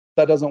if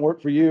that doesn't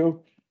work for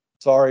you,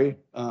 sorry.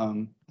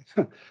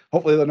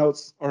 Hopefully the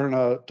notes aren't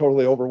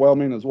totally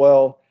overwhelming as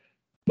well,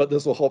 but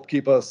this will help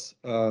keep us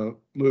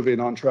moving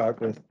on track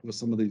with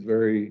some of these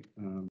very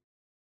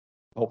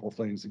helpful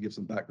things to give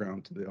some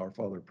background to the Our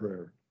Father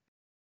prayer.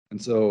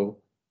 And so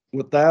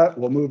with that,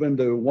 we'll move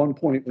into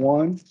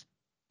 1.1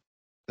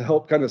 to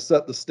help kind of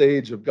set the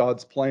stage of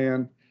God's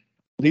plan,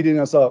 leading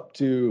us up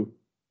to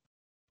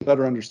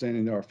better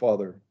understanding our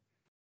Father.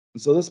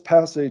 And so this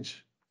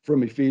passage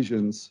from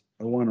Ephesians,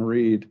 I want to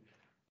read.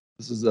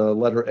 This is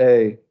letter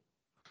A.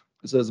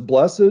 It says,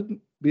 "Blessed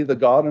be the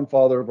God and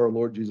Father of our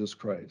Lord Jesus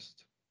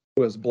Christ,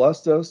 who has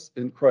blessed us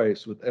in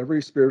Christ with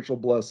every spiritual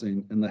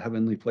blessing in the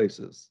heavenly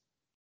places,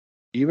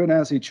 even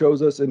as he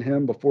chose us in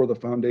him before the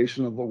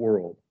foundation of the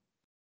world,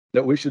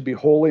 that we should be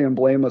holy and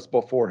blameless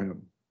before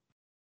him.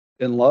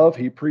 In love,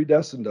 he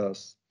predestined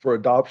us for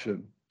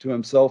adoption to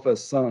himself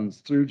as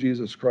sons through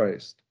Jesus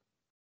Christ,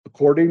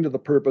 according to the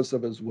purpose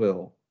of his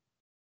will,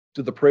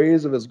 to the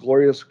praise of his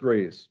glorious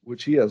grace,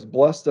 which he has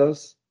blessed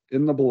us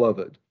in the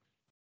beloved.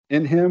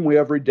 In him we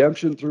have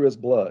redemption through his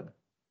blood,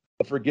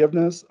 the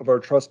forgiveness of our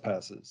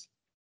trespasses,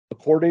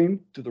 according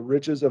to the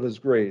riches of his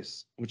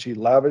grace, which he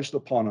lavished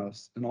upon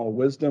us in all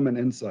wisdom and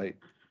insight,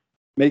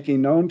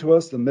 making known to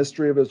us the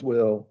mystery of his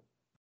will,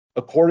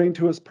 according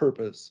to his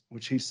purpose,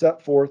 which he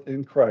set forth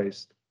in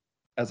Christ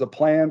as a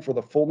plan for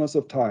the fullness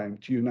of time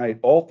to unite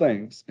all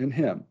things in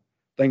him,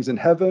 things in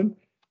heaven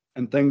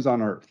and things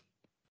on earth.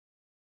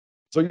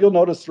 So you'll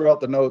notice throughout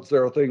the notes,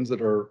 there are things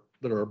that are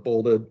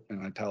bolded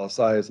and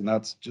italicized, and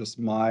that's just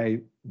my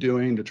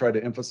doing to try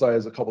to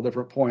emphasize a couple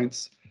different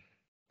points.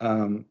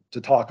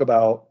 To talk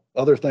about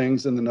other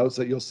things in the notes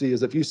that you'll see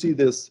is if you see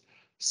this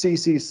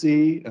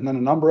CCC and then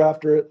a number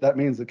after it, that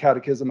means the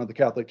Catechism of the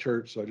Catholic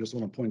Church. So I just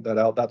want to point that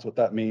out. That's what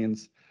that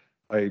means.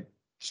 I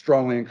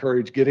strongly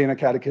encourage getting a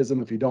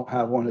catechism if you don't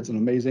have one. It's an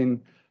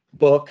amazing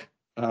book.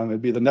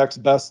 It'd be the next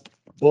best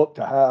book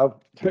to have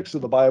next to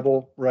the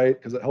Bible, right?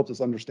 Because it helps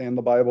us understand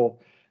the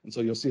Bible. And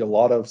so you'll see a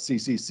lot of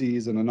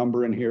CCCs and a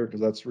number in here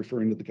because that's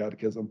referring to the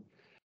catechism.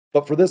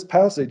 But for this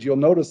passage, you'll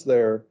notice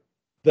there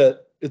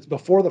that it's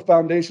before the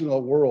foundation of the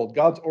world.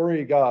 God's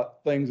already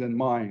got things in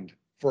mind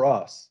for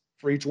us,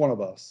 for each one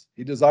of us.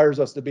 He desires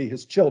us to be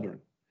his children.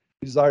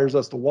 He desires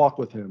us to walk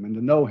with him and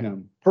to know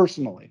him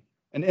personally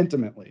and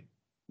intimately,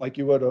 like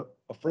you would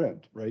a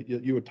friend, right?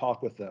 You would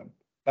talk with them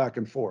back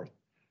and forth.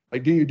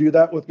 Like, do you do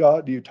that with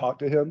God? Do you talk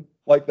to him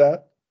like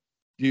that?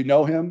 Do you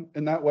know him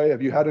in that way?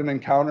 Have you had an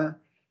encounter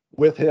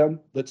with him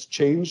that's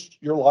changed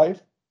your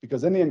life?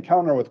 Because any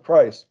encounter with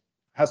Christ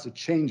has to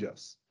change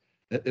us.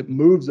 It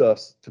moves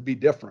us to be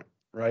different,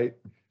 right?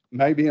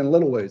 Maybe in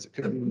little ways, it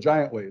could be in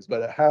giant ways,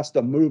 but it has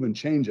to move and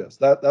change us.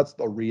 That's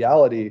the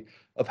reality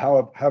of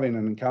having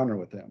an encounter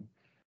with him.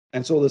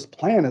 And so this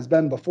plan has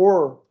been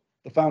before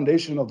the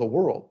foundation of the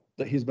world,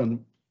 that he's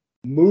been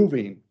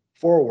moving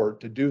forward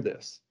to do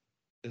this.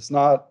 It's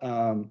not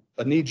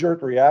a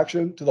knee-jerk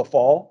reaction to the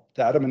fall,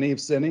 to Adam and Eve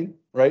sinning,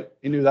 right?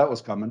 He knew that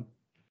was coming.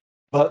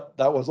 But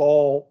that was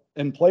all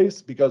in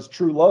place because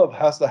true love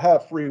has to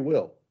have free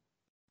will.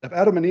 If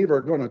Adam and Eve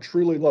are going to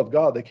truly love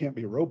God, they can't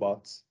be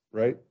robots,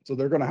 right? So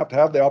they're going to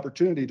have the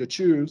opportunity to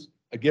choose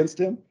against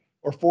him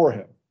or for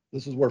him.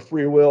 This is where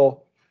free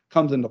will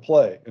comes into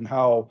play and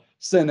how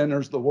sin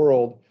enters the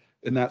world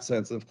in that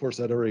sense. And of course,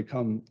 that already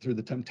come through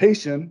the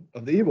temptation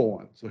of the evil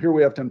one. So here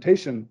we have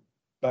temptation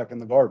back in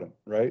the garden,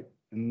 right?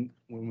 And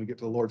when we get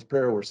to the Lord's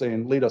Prayer, we're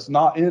saying, lead us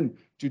not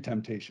into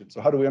temptation.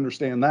 So how do we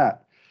understand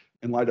that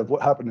in light of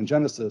what happened in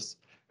Genesis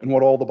and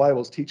what all the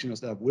Bible is teaching us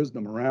to have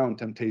wisdom around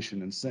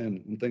temptation and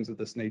sin and things of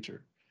this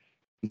nature?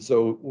 And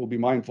so we'll be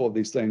mindful of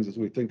these things as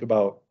we think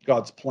about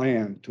God's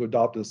plan to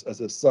adopt us as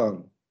his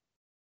sons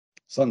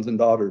and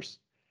daughters.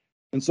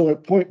 And so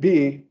at point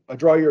B, I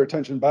draw your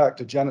attention back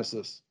to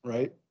Genesis,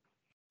 right?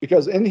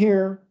 Because in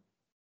here,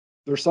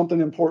 there's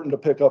something important to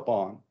pick up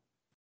on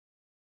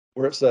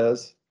where it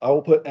says, I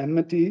will put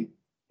enmity,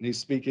 and he's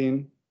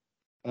speaking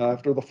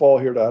after the fall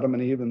here to Adam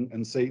and Eve,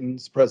 and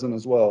Satan's present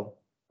as well.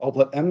 I'll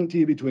put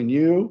enmity between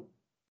you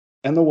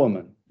and the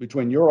woman,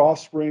 between your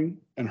offspring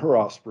and her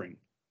offspring.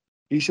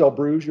 He shall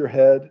bruise your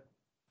head,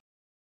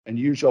 and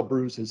you shall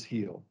bruise his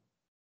heel.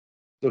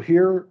 So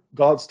here,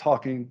 God's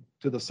talking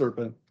to the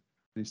serpent,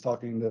 and he's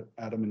talking to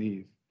Adam and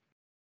Eve.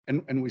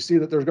 And we see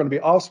that there's going to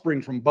be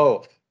offspring from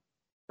both,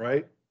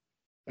 right?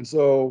 And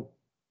so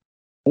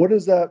what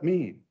does that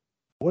mean?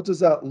 What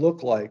does that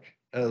look like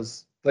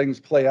as things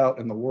play out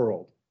in the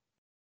world?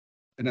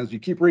 And as you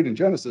keep reading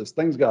Genesis,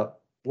 things got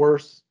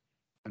worse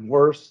and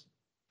worse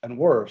and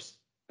worse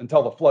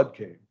until the flood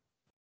came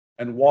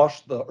and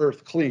washed the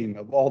earth clean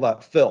of all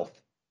that filth,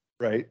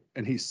 right?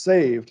 And he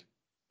saved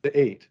the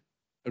 8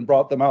 and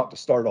brought them out to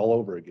start all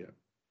over again.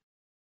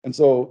 And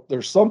so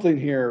there's something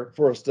here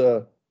for us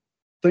to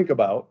think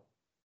about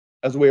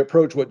as we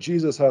approach what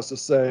Jesus has to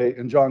say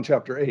in John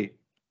chapter 8,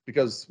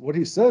 because what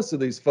he says to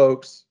these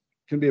folks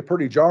can be a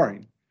pretty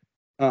jarring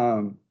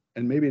and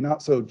maybe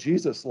not so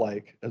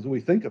Jesus-like as we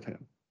think of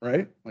him,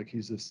 right? Like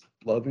he's this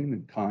loving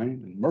and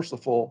kind and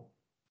merciful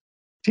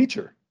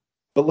teacher.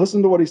 But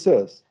listen to what he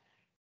says.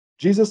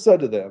 Jesus said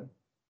to them,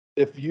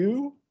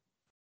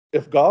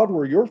 if God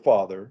were your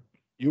father,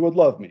 you would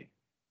love me,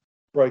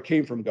 for I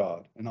came from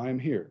God, and I am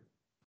here.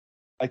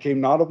 I came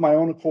not of my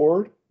own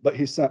accord, but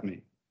he sent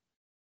me.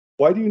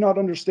 Why do you not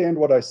understand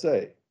what I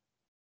say?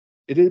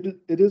 It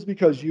is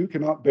because you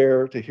cannot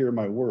bear to hear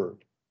my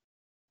word.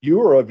 You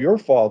are of your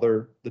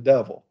father, the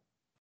devil.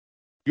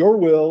 Your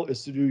will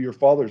is to do your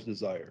father's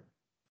desire.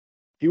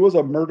 He was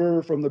a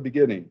murderer from the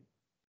beginning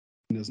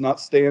and does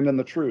not stand in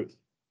the truth,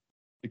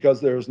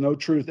 because there is no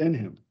truth in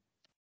him.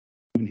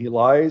 When he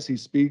lies, he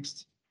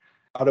speaks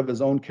out of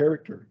his own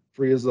character,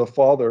 for he is a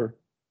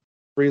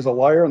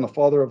liar and the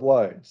father of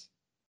lies.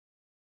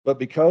 But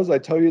because I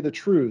tell you the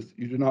truth,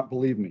 you do not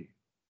believe me.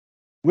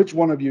 Which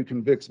one of you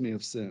convicts me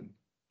of sin?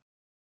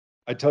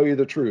 I tell you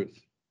the truth.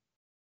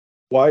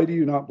 Why do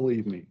you not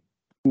believe me?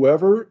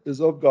 Whoever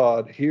is of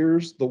God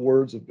hears the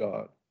words of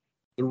God.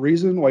 The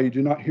reason why you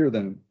do not hear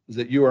them is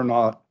that you are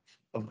not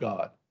of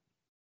God.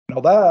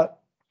 Now that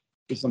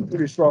is some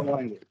pretty strong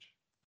language,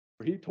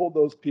 where he told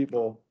those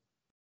people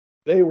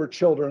they were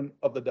children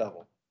of the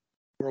devil.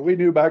 Where we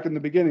knew back in the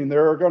beginning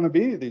there are going to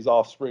be these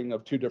offspring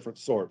of two different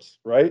sorts,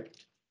 right?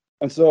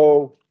 And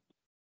so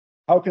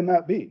how can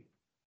that be?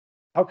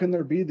 How can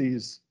there be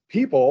these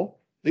people?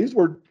 These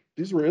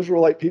These were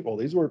Israelite people.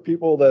 These were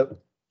people that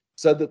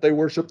said that they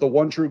worship the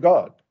one true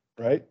God,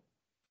 right?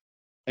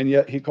 And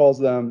yet he calls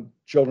them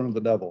children of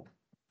the devil.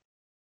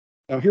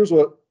 Now here's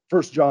what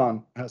 1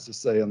 John has to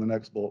say on the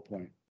next bullet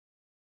point.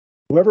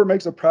 Whoever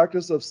makes a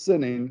practice of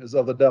sinning is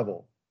of the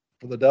devil,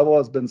 for the devil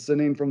has been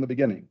sinning from the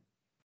beginning.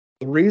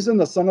 The reason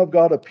the Son of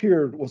God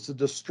appeared was to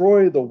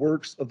destroy the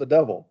works of the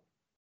devil.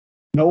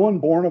 No one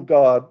born of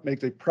God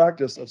makes a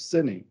practice of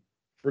sinning,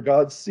 for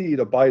God's seed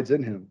abides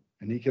in him,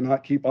 and he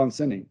cannot keep on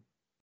sinning,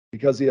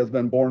 because he has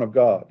been born of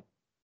God.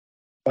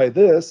 By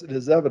this it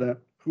is evident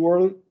who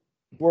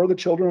are the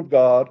children of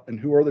God and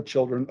who are the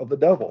children of the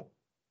devil.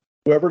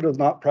 Whoever does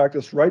not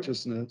practice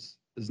righteousness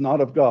is not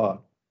of God,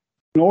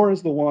 nor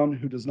is the one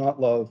who does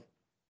not love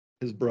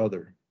his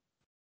brother.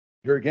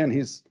 Here again,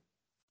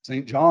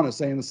 St. John is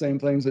saying the same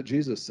things that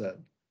Jesus said.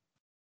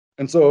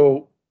 And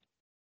so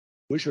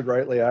we should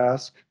rightly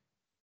ask,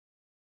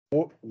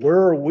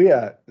 where are we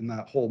at in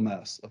that whole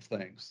mess of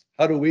things?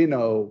 How do we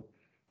know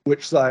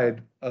which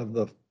side of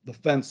the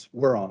fence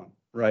we're on,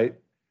 right?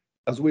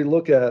 As we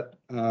look at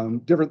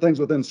different things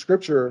within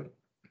Scripture,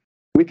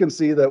 we can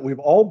see that we've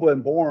all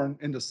been born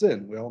into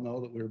sin. We all know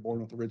that we were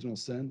born with original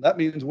sin. That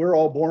means we're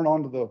all born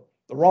onto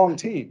the wrong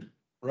team,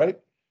 right?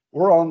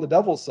 We're on the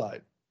devil's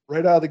side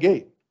right out of the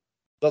gate.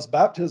 Thus,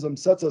 baptism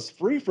sets us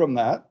free from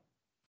that,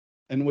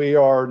 and we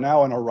are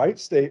now in a right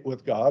state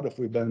with God if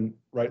we've been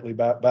rightly,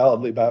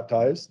 validly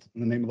baptized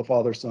in the name of the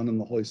Father, Son, and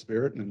the Holy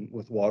Spirit, and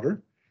with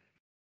water.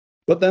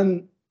 But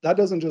then that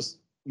doesn't just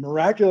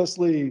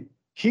miraculously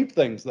keep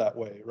things that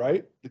way,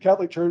 right? The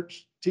Catholic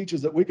Church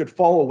teaches that we could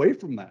fall away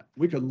from that.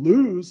 We could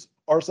lose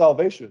our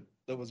salvation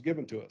that was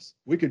given to us.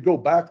 We could go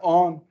back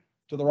on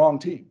to the wrong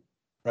team,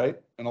 right?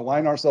 And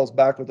align ourselves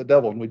back with the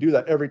devil. And we do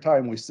that every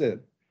time we sin.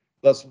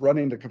 Thus,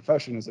 running to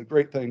confession is a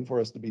great thing for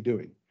us to be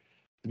doing,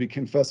 to be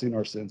confessing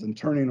our sins and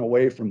turning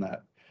away from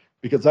that.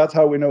 Because that's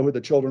how we know who the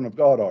children of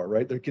God are,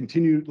 right? They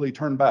continually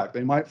turn back.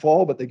 They might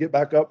fall, but they get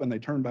back up and they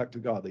turn back to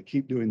God. They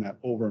keep doing that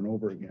over and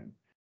over again.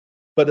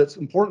 But it's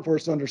important for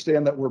us to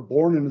understand that we're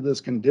born into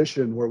this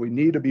condition where we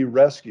need to be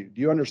rescued.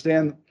 Do you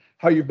understand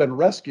how you've been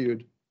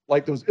rescued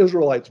like those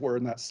Israelites were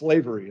in that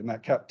slavery, in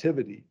that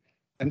captivity?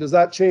 And does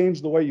that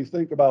change the way you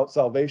think about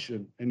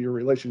salvation and your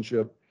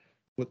relationship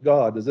with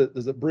God? Does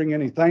it bring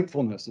any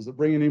thankfulness? Does it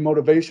bring any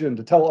motivation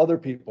to tell other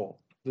people?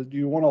 Do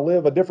you want to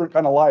live a different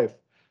kind of life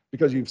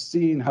because you've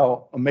seen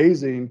how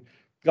amazing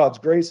God's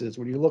grace is?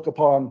 When you look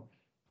upon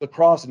the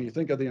cross and you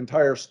think of the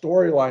entire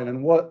storyline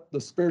and what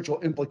the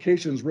spiritual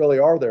implications really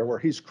are there, where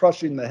he's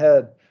crushing the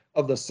head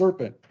of the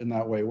serpent in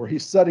that way, where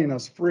he's setting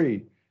us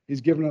free.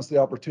 He's given us the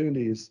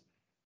opportunities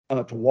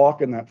to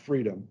walk in that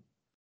freedom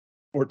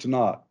or to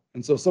not.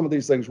 And so some of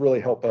these things really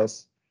help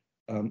us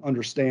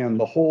understand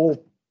the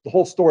whole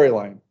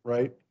storyline,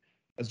 right?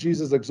 As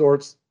Jesus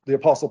exhorts the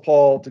Apostle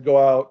Paul to go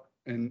out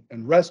and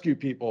rescue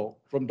people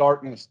from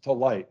darkness to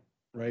light,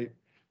 right?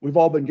 We've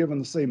all been given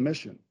the same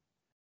mission.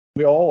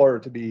 We all are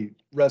to be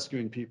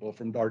rescuing people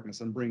from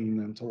darkness and bringing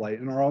them to light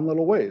in our own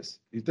little ways.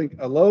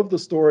 I love the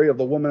story of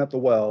the woman at the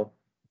well,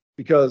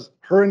 because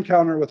her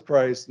encounter with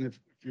Christ, and if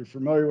you're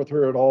familiar with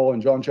her at all,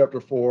 in John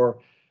chapter 4,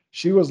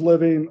 she was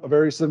living a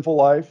very sinful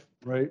life,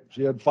 right?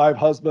 She had 5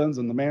 husbands,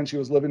 and the man she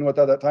was living with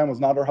at that time was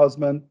not her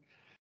husband.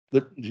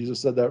 Jesus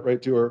said that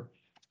right to her.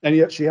 And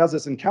yet she has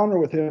this encounter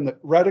with him that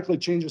radically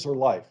changes her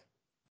life,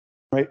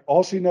 right?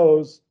 All she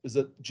knows is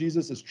that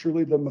Jesus is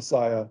truly the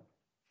Messiah.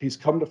 He's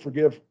come to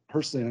forgive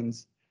her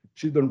sins.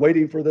 She's been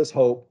waiting for this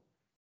hope.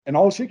 And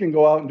all she can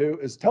go out and do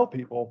is tell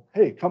people,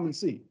 hey, come and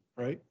see,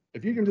 right?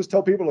 If you can just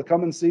tell people to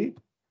come and see,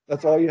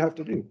 that's all you have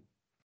to do.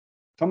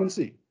 Come and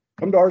see.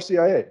 Come to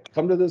RCIA.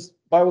 Come to this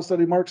Bible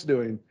study Mark's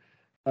doing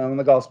in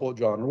the Gospel of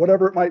John, or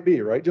whatever it might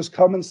be, right? Just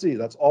come and see.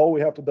 That's all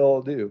we have to be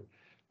able to do.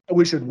 And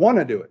we should want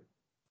to do it.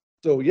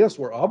 So yes,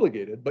 we're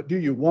obligated, but do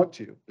you want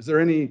to? Is there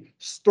any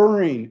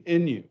stirring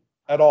in you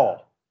at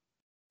all?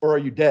 Or are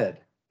you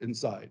dead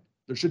inside?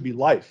 There should be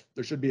life.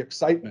 There should be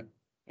excitement.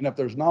 And if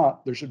there's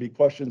not, there should be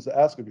questions to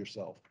ask of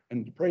yourself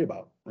and to pray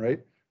about,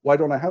 right? Why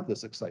don't I have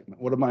this excitement?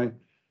 Where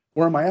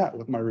am I at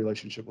with my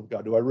relationship with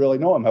God? Do I really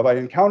know him? Have I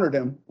encountered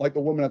him like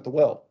the woman at the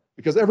well?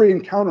 Because every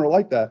encounter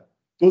like that,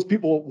 those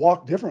people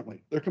walk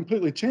differently. They're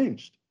completely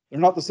changed. They're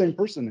not the same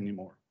person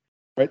anymore,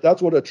 right?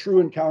 That's what a true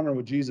encounter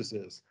with Jesus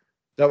is.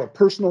 To have a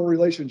personal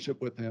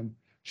relationship with him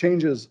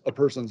changes a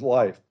person's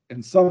life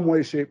in some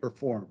way, shape, or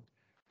form.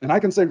 And I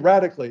can say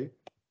radically,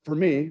 for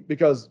me,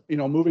 because,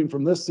 moving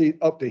from this seat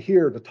up to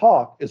here to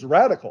talk is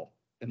radical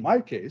in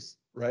my case,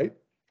 right?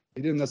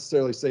 He didn't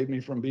necessarily save me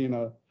from being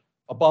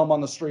a bum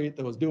on the street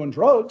that was doing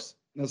drugs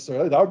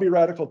necessarily. That would be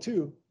radical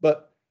too.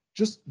 But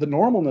just the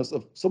normalness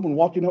of someone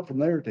walking up from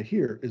there to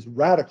here is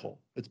radical.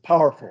 It's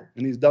powerful.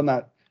 And he's done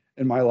that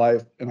in my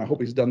life. And I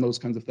hope he's done those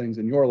kinds of things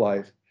in your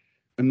life.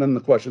 And then the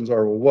questions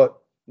are,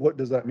 well, what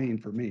does that mean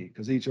for me?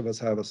 Because each of us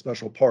have a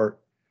special part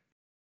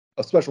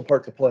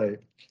to play.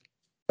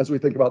 As we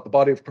think about the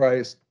body of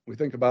Christ, we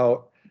think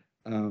about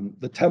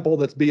the temple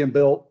that's being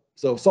built.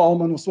 So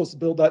Solomon was supposed to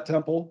build that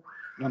temple.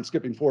 And I'm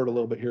skipping forward a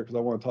little bit here because I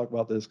want to talk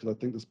about this because I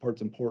think this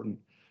part's important.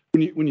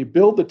 When you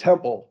build the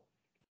temple,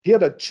 he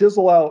had to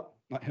chisel out,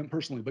 not him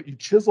personally, but you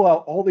chisel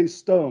out all these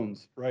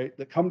stones, right,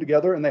 that come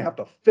together and they have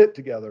to fit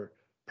together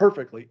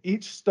perfectly.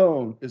 Each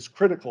stone is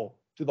critical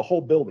to the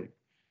whole building,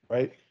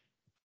 right?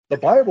 The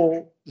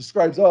Bible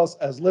describes us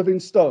as living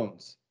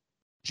stones.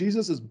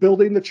 Jesus is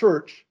building the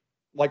church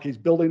like he's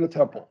building a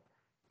temple.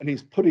 And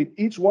he's putting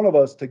each one of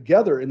us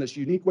together in this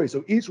unique way.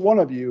 So each one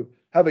of you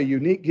have a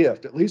unique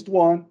gift, at least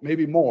one,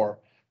 maybe more,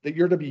 that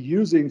you're to be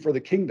using for the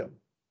kingdom.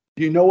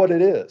 Do you know what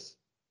it is?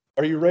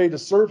 Are you ready to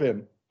serve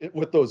him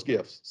with those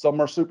gifts?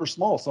 Some are super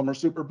small, some are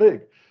super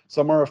big,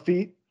 some are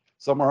feet,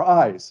 some are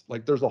eyes.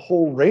 Like there's a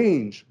whole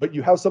range, but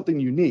you have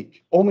something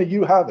unique. Only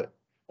you have it.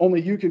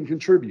 Only you can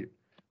contribute.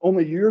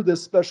 Only you're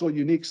this special,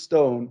 unique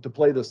stone to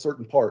play this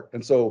certain part.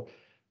 And so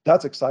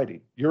that's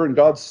exciting. You're in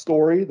God's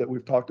story that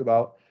we've talked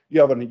about. You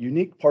have a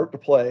unique part to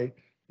play.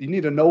 You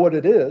need to know what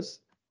it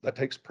is. That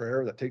takes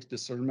prayer, that takes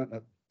discernment,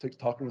 that takes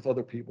talking with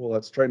other people,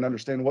 that's trying to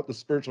understand what the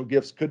spiritual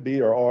gifts could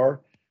be or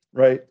are,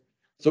 right?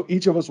 So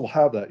each of us will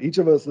have that. Each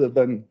of us that have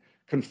been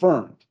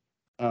confirmed,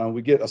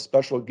 we get a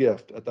special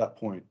gift at that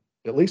point.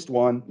 At least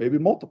one, maybe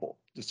multiple.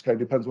 Just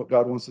kind of depends what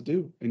God wants to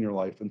do in your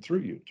life and through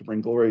you to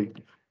bring glory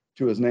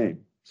to his name.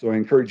 So I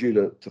encourage you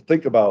to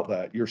think about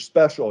that. You're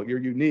special, you're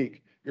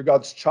unique, you're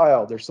God's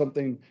child. There's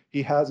something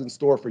he has in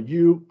store for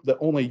you that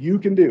only you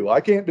can do.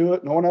 I can't do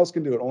it. No one else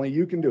can do it. Only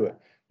you can do it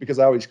because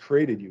how he's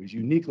created you. He's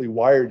uniquely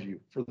wired you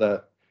for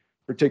that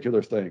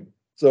particular thing.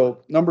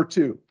 So number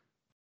 2,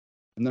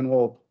 and then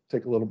we'll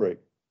take a little break.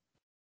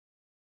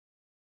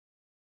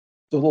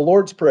 So the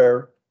Lord's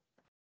Prayer,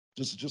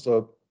 just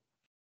a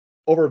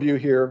overview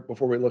here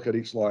before we look at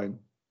each line.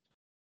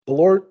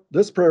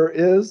 This prayer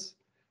is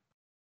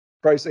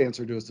Christ's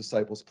answer to his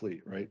disciples'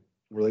 plea, right?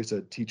 Where they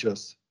said, teach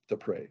us to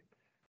pray.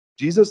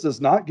 Jesus does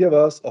not give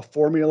us a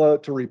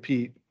formula to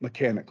repeat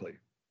mechanically.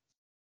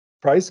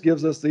 Christ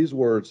gives us these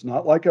words,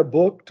 not like a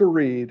book to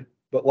read,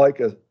 but like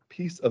a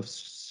piece of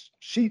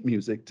sheet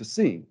music to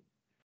sing.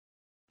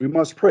 We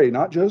must pray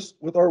not just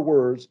with our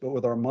words, but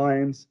with our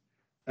minds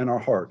and our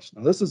hearts.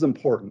 Now, this is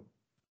important.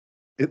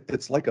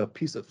 It's like a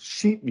piece of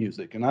sheet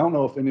music. And I don't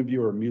know if any of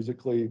you are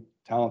musically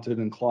talented,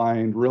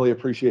 inclined, really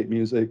appreciate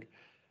music.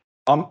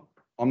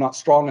 I'm not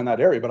strong in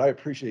that area, but I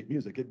appreciate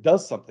music. It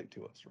does something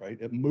to us,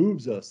 right? It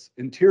moves us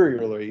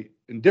interiorly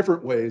in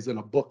different ways than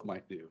a book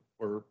might do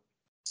or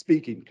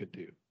speaking could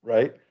do,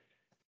 right?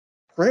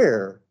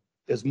 Prayer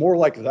is more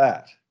like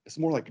that. It's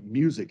more like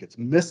music. It's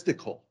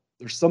mystical.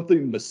 There's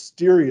something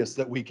mysterious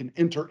that we can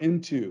enter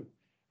into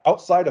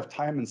outside of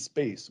time and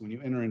space when you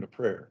enter into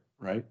prayer,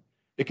 right?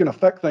 It can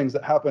affect things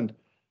that happened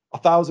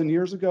 1,000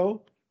 years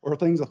ago or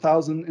things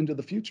 1,000 into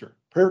the future.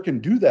 Prayer can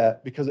do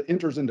that because it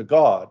enters into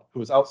God,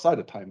 who is outside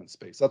of time and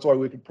space. That's why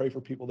we could pray for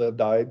people that have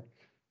died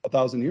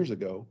 1,000 years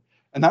ago.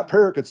 And that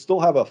prayer could still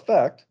have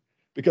effect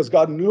because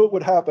God knew it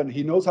would happen.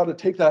 He knows how to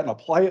take that and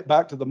apply it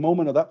back to the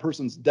moment of that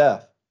person's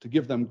death to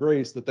give them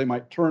grace that they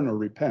might turn or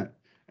repent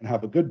and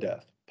have a good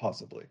death,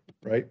 possibly,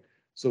 right?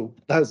 So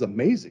that is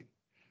amazing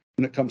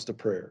when it comes to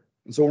prayer.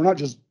 And so we're not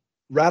just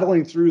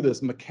rattling through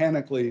this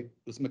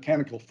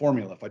mechanical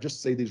formula. If I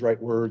just say these right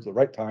words, the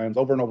right times,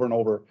 over and over and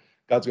over,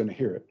 God's going to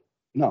hear it.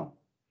 No,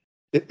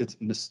 it's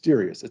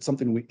mysterious. It's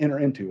something we enter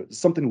into. It's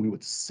something we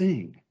would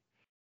sing.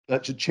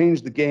 That should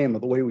change the game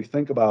of the way we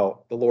think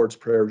about the Lord's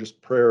Prayer, just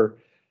prayer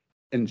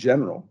in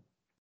general.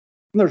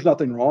 And there's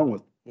nothing wrong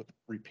with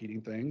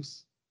repeating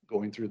things,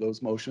 going through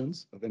those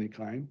motions of any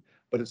kind,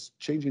 but it's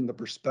changing the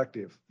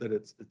perspective that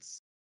it's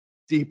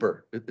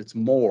deeper, it's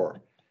more,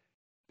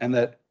 and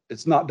that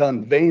it's not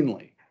done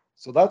vainly.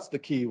 So that's the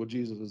key with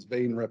Jesus is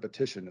vain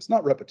repetition. It's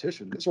not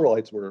repetition. The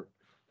Israelites were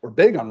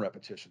big on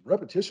repetition.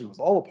 Repetition was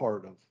all a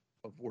part of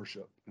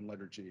worship and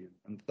liturgy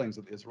and things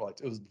of the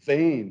Israelites. It was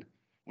vain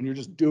when you're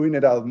just doing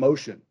it out of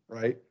motion,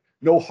 right?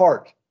 No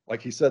heart,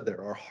 like he said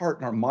there. Our heart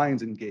and our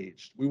minds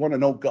engaged. We want to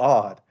know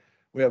God.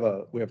 We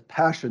have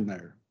passion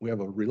there. We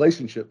have a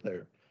relationship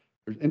there.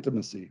 There's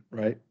intimacy,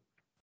 right?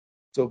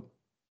 So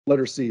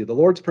letter C, the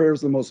Lord's Prayer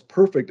is the most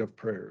perfect of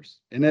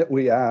prayers. In it,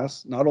 we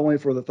ask not only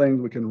for the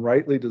things we can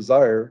rightly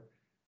desire,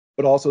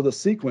 but also the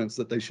sequence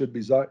that they should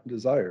be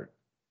desired.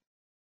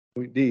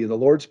 Point D, the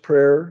Lord's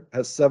Prayer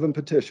has 7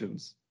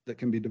 petitions that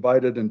can be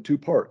divided in 2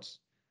 parts.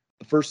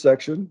 The first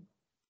section,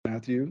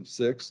 Matthew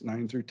 6,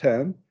 9 through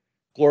 10,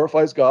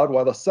 glorifies God,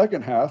 while the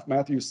second half,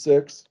 Matthew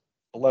 6,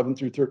 11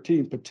 through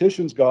 13,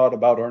 petitions God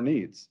about our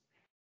needs.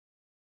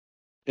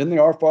 In the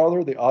Our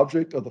Father, the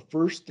object of the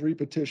first 3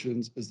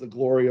 petitions is the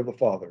glory of the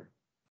Father,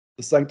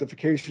 the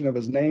sanctification of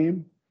his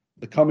name,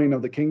 the coming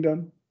of the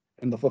kingdom,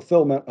 and the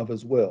fulfillment of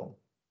his will.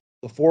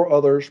 The 4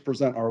 others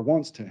present our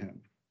wants to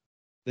him.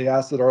 They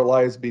ask that our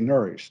lives be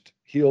nourished,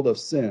 healed of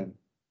sin,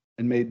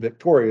 and made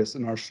victorious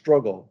in our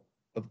struggle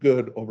of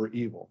good over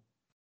evil.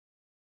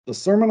 The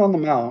Sermon on the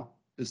Mount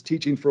is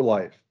teaching for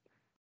life.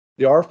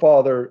 The Our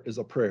Father is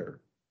a prayer.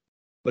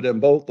 But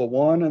in both the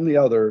one and the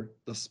other,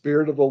 the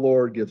Spirit of the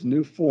Lord gives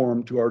new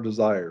form to our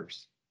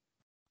desires.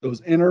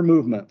 Those inner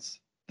movements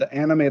that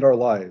animate our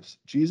lives,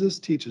 Jesus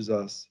teaches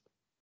us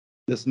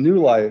this new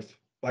life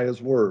by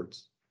his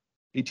words.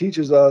 He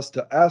teaches us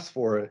to ask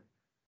for it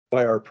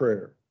by our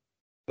prayer.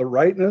 The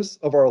rightness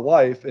of our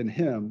life in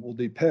him will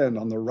depend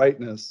on the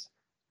rightness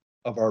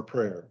of our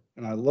prayer.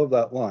 And I love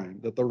that line,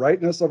 that the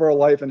rightness of our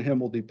life in him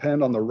will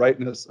depend on the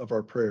rightness of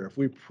our prayer. If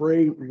we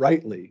pray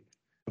rightly,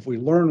 if we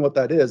learn what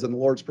that is, and the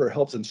Lord's Prayer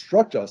helps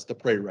instruct us to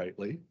pray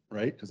rightly,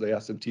 right? Because they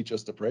asked him, teach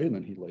us to pray, and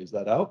then he lays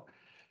that out.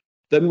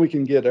 Then we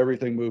can get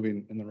everything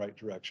moving in the right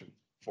direction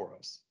for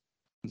us.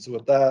 And so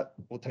with that,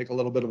 we'll take a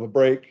little bit of a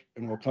break,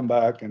 and we'll come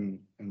back and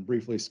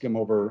briefly skim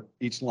over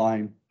each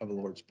line of the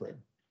Lord's Prayer.